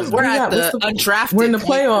 Well, we're at the undrafted. We're in the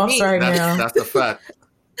playoffs right now. That's a fact.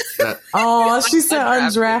 She said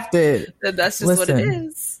undrafted. That's just what it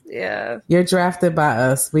is. Yeah. You're drafted by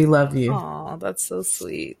us. We love you. Oh, that's so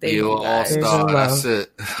sweet. You're an all-star. That's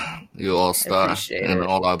it. You're all-star in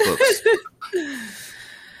all our books.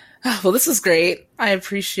 Well, this is great. I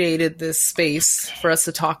appreciated this space for us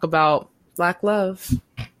to talk about Black love.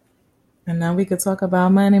 And now we could talk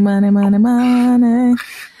about money, money, money, money.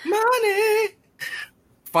 Money.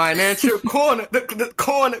 Financial corner, the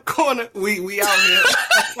corner. We out here.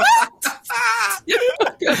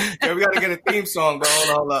 Yeah, we gotta get a theme song, bro.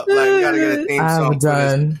 Hold up. Like, we gotta get a theme song. I'm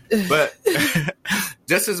done. But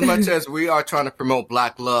just as much as we are trying to promote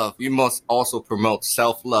Black love, you must also promote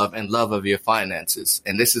self-love and love of your finances.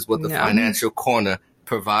 And this is what the Financial Corner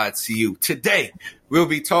provides to you. Today, we'll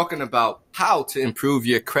be talking about how to improve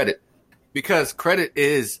your credit, because credit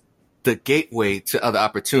is the gateway to other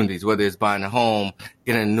opportunities, whether it's buying a home,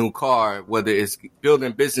 getting a new car, whether it's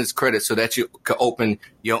building business credit so that you can open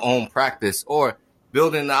your own practice, or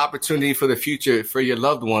building the opportunity for the future for your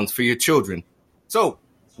loved ones, for your children. So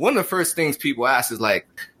one of the first things people ask is like,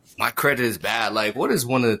 my credit is bad. Like, what is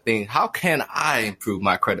one of the things? How can I improve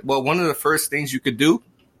my credit? Well, one of the first things you could do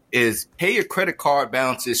is pay your credit card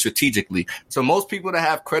balances strategically. So most people that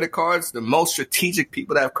have credit cards, the most strategic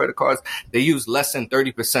people that have credit cards, they use less than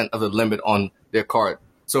 30% of the limit on their card.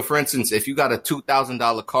 So for instance, if you got a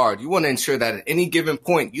 $2,000 card, you want to ensure that at any given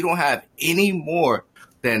point, you don't have any more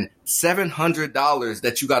than $700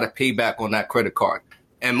 that you got to pay back on that credit card.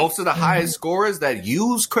 And most of the highest scorers that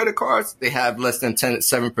use credit cards, they have less than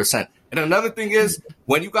 7%. And another thing is,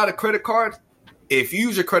 when you got a credit card, if you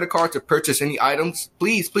use your credit card to purchase any items,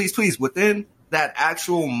 please, within that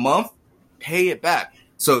actual month, pay it back.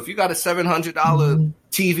 So if you got a $700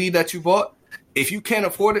 TV that you bought, if you can't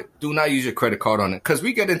afford it, do not use your credit card on it. Because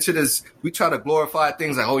we get into this, we try to glorify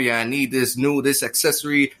things like, oh yeah, I need this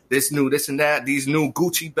accessory, this and that, these new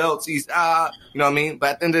Gucci belts, you know what I mean? But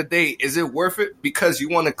at the end of the day, is it worth it? Because you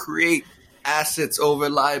want to create assets over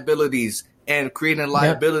liabilities, and creating a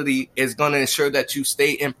liability is going to ensure that you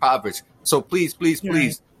stay impoverished. So please,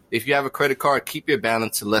 if you have a credit card, keep your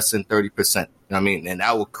balance to less than 30%. You know what I mean? And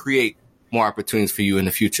that will create more opportunities for you in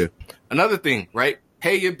the future. Another thing, right?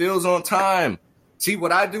 Pay your bills on time. See,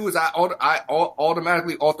 what I do is I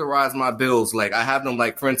automatically authorize my bills. Like, I have them,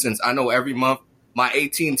 like, for instance, I know every month my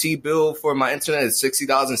AT&T bill for my internet is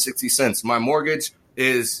 $60.60. My mortgage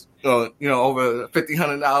is, over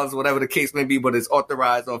 $1,500, whatever the case may be, but it's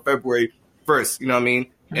authorized on February 1st. You know what I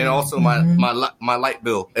mean? And also my light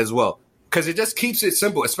bill as well. Because it just keeps it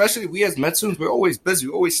simple. Especially we as med students, we're always busy,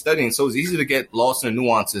 we're always studying, so it's easy to get lost in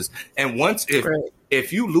nuances. And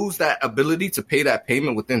if you lose that ability to pay that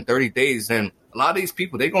payment within 30 days, then a lot of these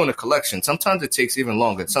people, they go into collection. Sometimes it takes even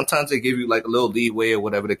longer. Sometimes they give you like a little leeway or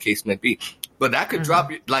whatever the case may be. But that could drop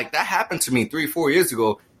you. Like, that happened to me 3-4 years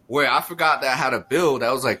ago, where I forgot that I had a bill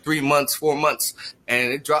that was like 3 months, 4 months,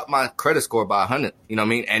 and it dropped my credit score by 100. You know what I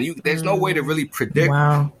mean? And there's no way to really predict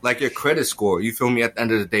like your credit score. You feel me? At the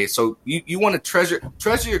end of the day, so you want to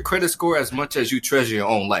treasure your credit score as much as you treasure your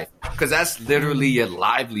own life, because that's literally your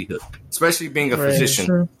livelihood. Especially being a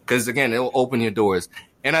physician, because again, it will open your doors.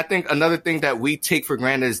 And I think another thing that we take for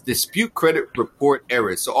granted is dispute credit report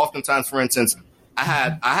errors. So oftentimes, for instance,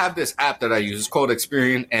 I have this app that I use. It's called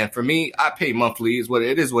Experian. And for me, I pay monthly is what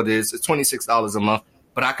it is. It's $26 a month.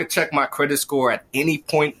 but I could check my credit score at any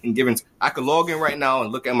point in given. I could log in right now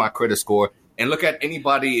and look at my credit score and look at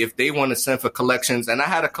anybody if they want to send for collections. And I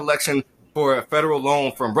had a collection for a federal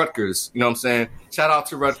loan from Rutgers. You know what I'm saying? Shout out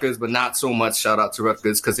to Rutgers, but not so much shout out to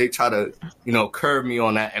Rutgers because they try to, curb me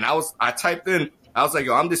on that. And I typed in, I was like,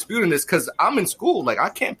 yo, I'm disputing this because I'm in school. Like, I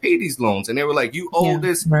can't pay these loans. And they were like, you owe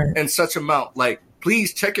this in such amount. Like,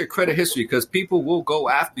 please check your credit history because people will go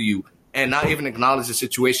after you and not even acknowledge the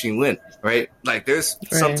situation you in, right? Like, there's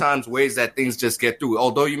sometimes ways that things just get through.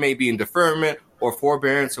 Although you may be in deferment or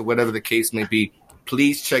forbearance or whatever the case may be,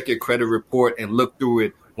 please check your credit report and look through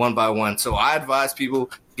it one by one. So I advise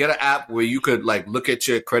people, get an app where you could, like, look at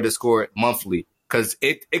your credit score monthly because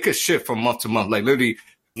it could shift from month to month. Like, literally,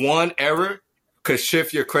 one error could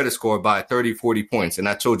shift your credit score by 30, 40 points. And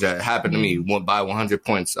I told you it happened to me. By 100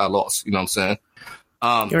 points, I lost. You know what I'm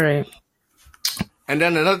saying? You're right. And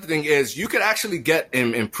then another thing is you could actually get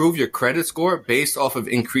and improve your credit score based off of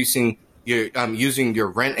increasing your using your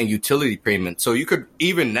rent and utility payment. So you could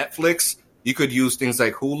even Netflix, you could use things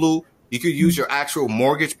like Hulu. You could use your actual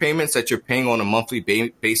mortgage payments that you're paying on a monthly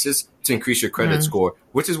basis to increase your credit score,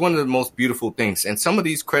 which is one of the most beautiful things. And some of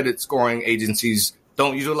these credit scoring agencies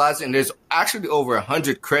don't utilize it. And there's actually over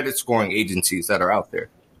 100 credit scoring agencies that are out there.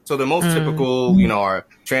 So the most typical, are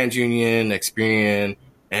TransUnion, Experian,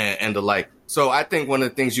 and the like. So I think one of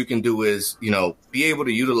the things you can do is, be able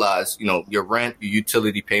to utilize, your rent, your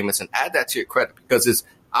utility payments and add that to your credit because it's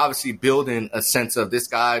obviously building a sense of this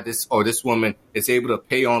guy, this woman is able to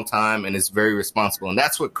pay on time and is very responsible. And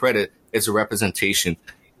that's what credit is, a representation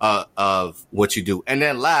of what you do. And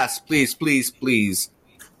then last, please, please, please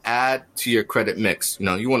add to your credit mix.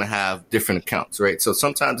 You want to have different accounts, right? So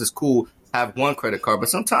sometimes it's cool to have one credit card, but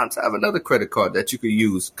sometimes have another credit card that you could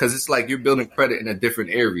use because it's like you're building credit in a different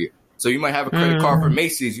area. So you might have a credit card for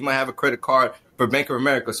Macy's. You might have a credit card for Bank of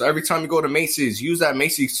America. So every time you go to Macy's, use that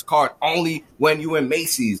Macy's card only when you're in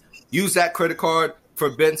Macy's. Use that credit card for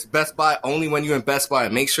Best Buy only when you're in Best Buy.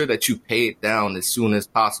 And make sure that you pay it down as soon as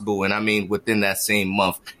possible. And I mean within that same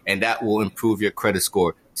month. And that will improve your credit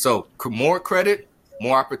score. So more credit,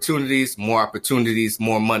 more opportunities, more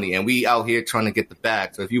money. And we out here trying to get the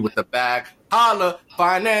bag. So if you with the bag, holla,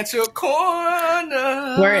 Financial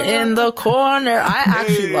Corner. We're in the corner. I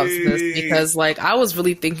actually love this because, like, I was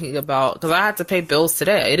really thinking about, because I had to pay bills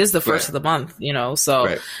today. It is the first of the month,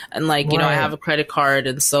 so, and like, I have a credit card.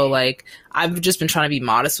 And so, like, I've just been trying to be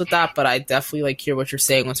modest with that, but I definitely, like, hear what you're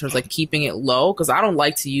saying in terms of, like, keeping it low because I don't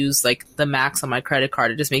like to use, like, the max on my credit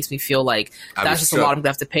card. It just makes me feel like that's just a lot I'm going to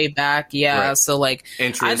have to pay back. Yeah. Right. So, like,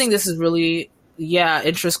 interest. I think this is really... Yeah,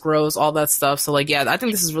 interest grows, all that stuff. So, like, yeah, I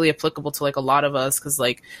think this is really applicable to, like, a lot of us because,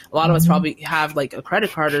 like, a lot of us probably have, like, a credit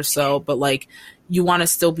card or so, but, like, you want to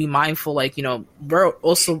still be mindful, like, we're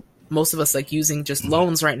also, most of us, like, using just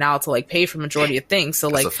loans right now to, like, pay for majority of things. So,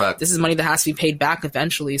 like, this is money that has to be paid back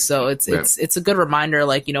eventually. So it's a good reminder,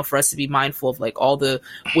 like, for us to be mindful of, like, all the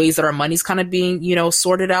ways that our money's kind of being,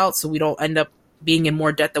 sorted out so we don't end up being in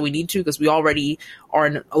more debt than we need to because we already are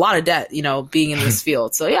in a lot of debt, being in this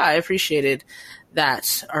field. So yeah, I appreciated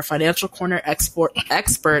that. Our Financial Corner expert /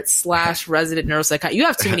 resident neuropsychiatrist. You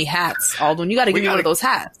have too many hats, Alden. You got to give me one of those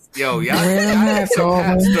hats. Yo, y'all need some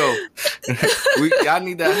hats though. Y'all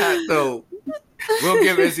need that hat though. We'll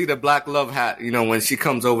give Izzy the Black Love hat, when she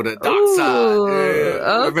comes over the dark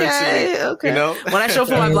side. Yeah, okay. When I show up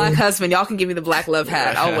for my black husband, y'all can give me the Black Love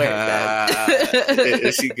hat. I'll wear it.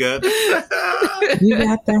 Is she good? You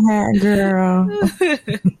got the hat, girl.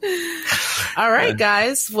 All right,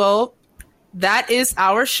 guys. Well, that is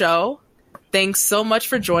our show. Thanks so much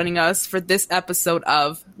for joining us for this episode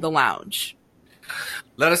of The Lounge.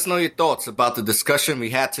 Let us know your thoughts about the discussion we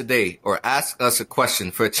had today or ask us a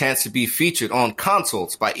question for a chance to be featured on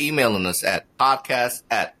Consults by emailing us at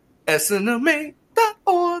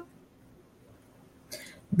podcast@snma.org.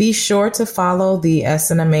 Be sure to follow the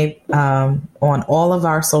SNMA on all of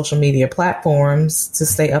our social media platforms to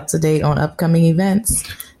stay up to date on upcoming events.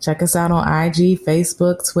 Check us out on IG,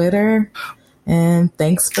 Facebook, Twitter. And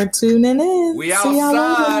thanks for tuning in. We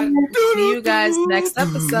outside. See you guys next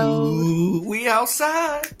episode. We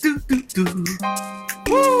outside.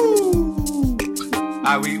 Woo!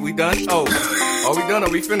 All right, we done? Oh, are we done?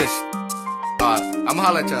 Are we finished? I'm gonna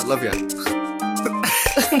holler at y'all. Love y'all.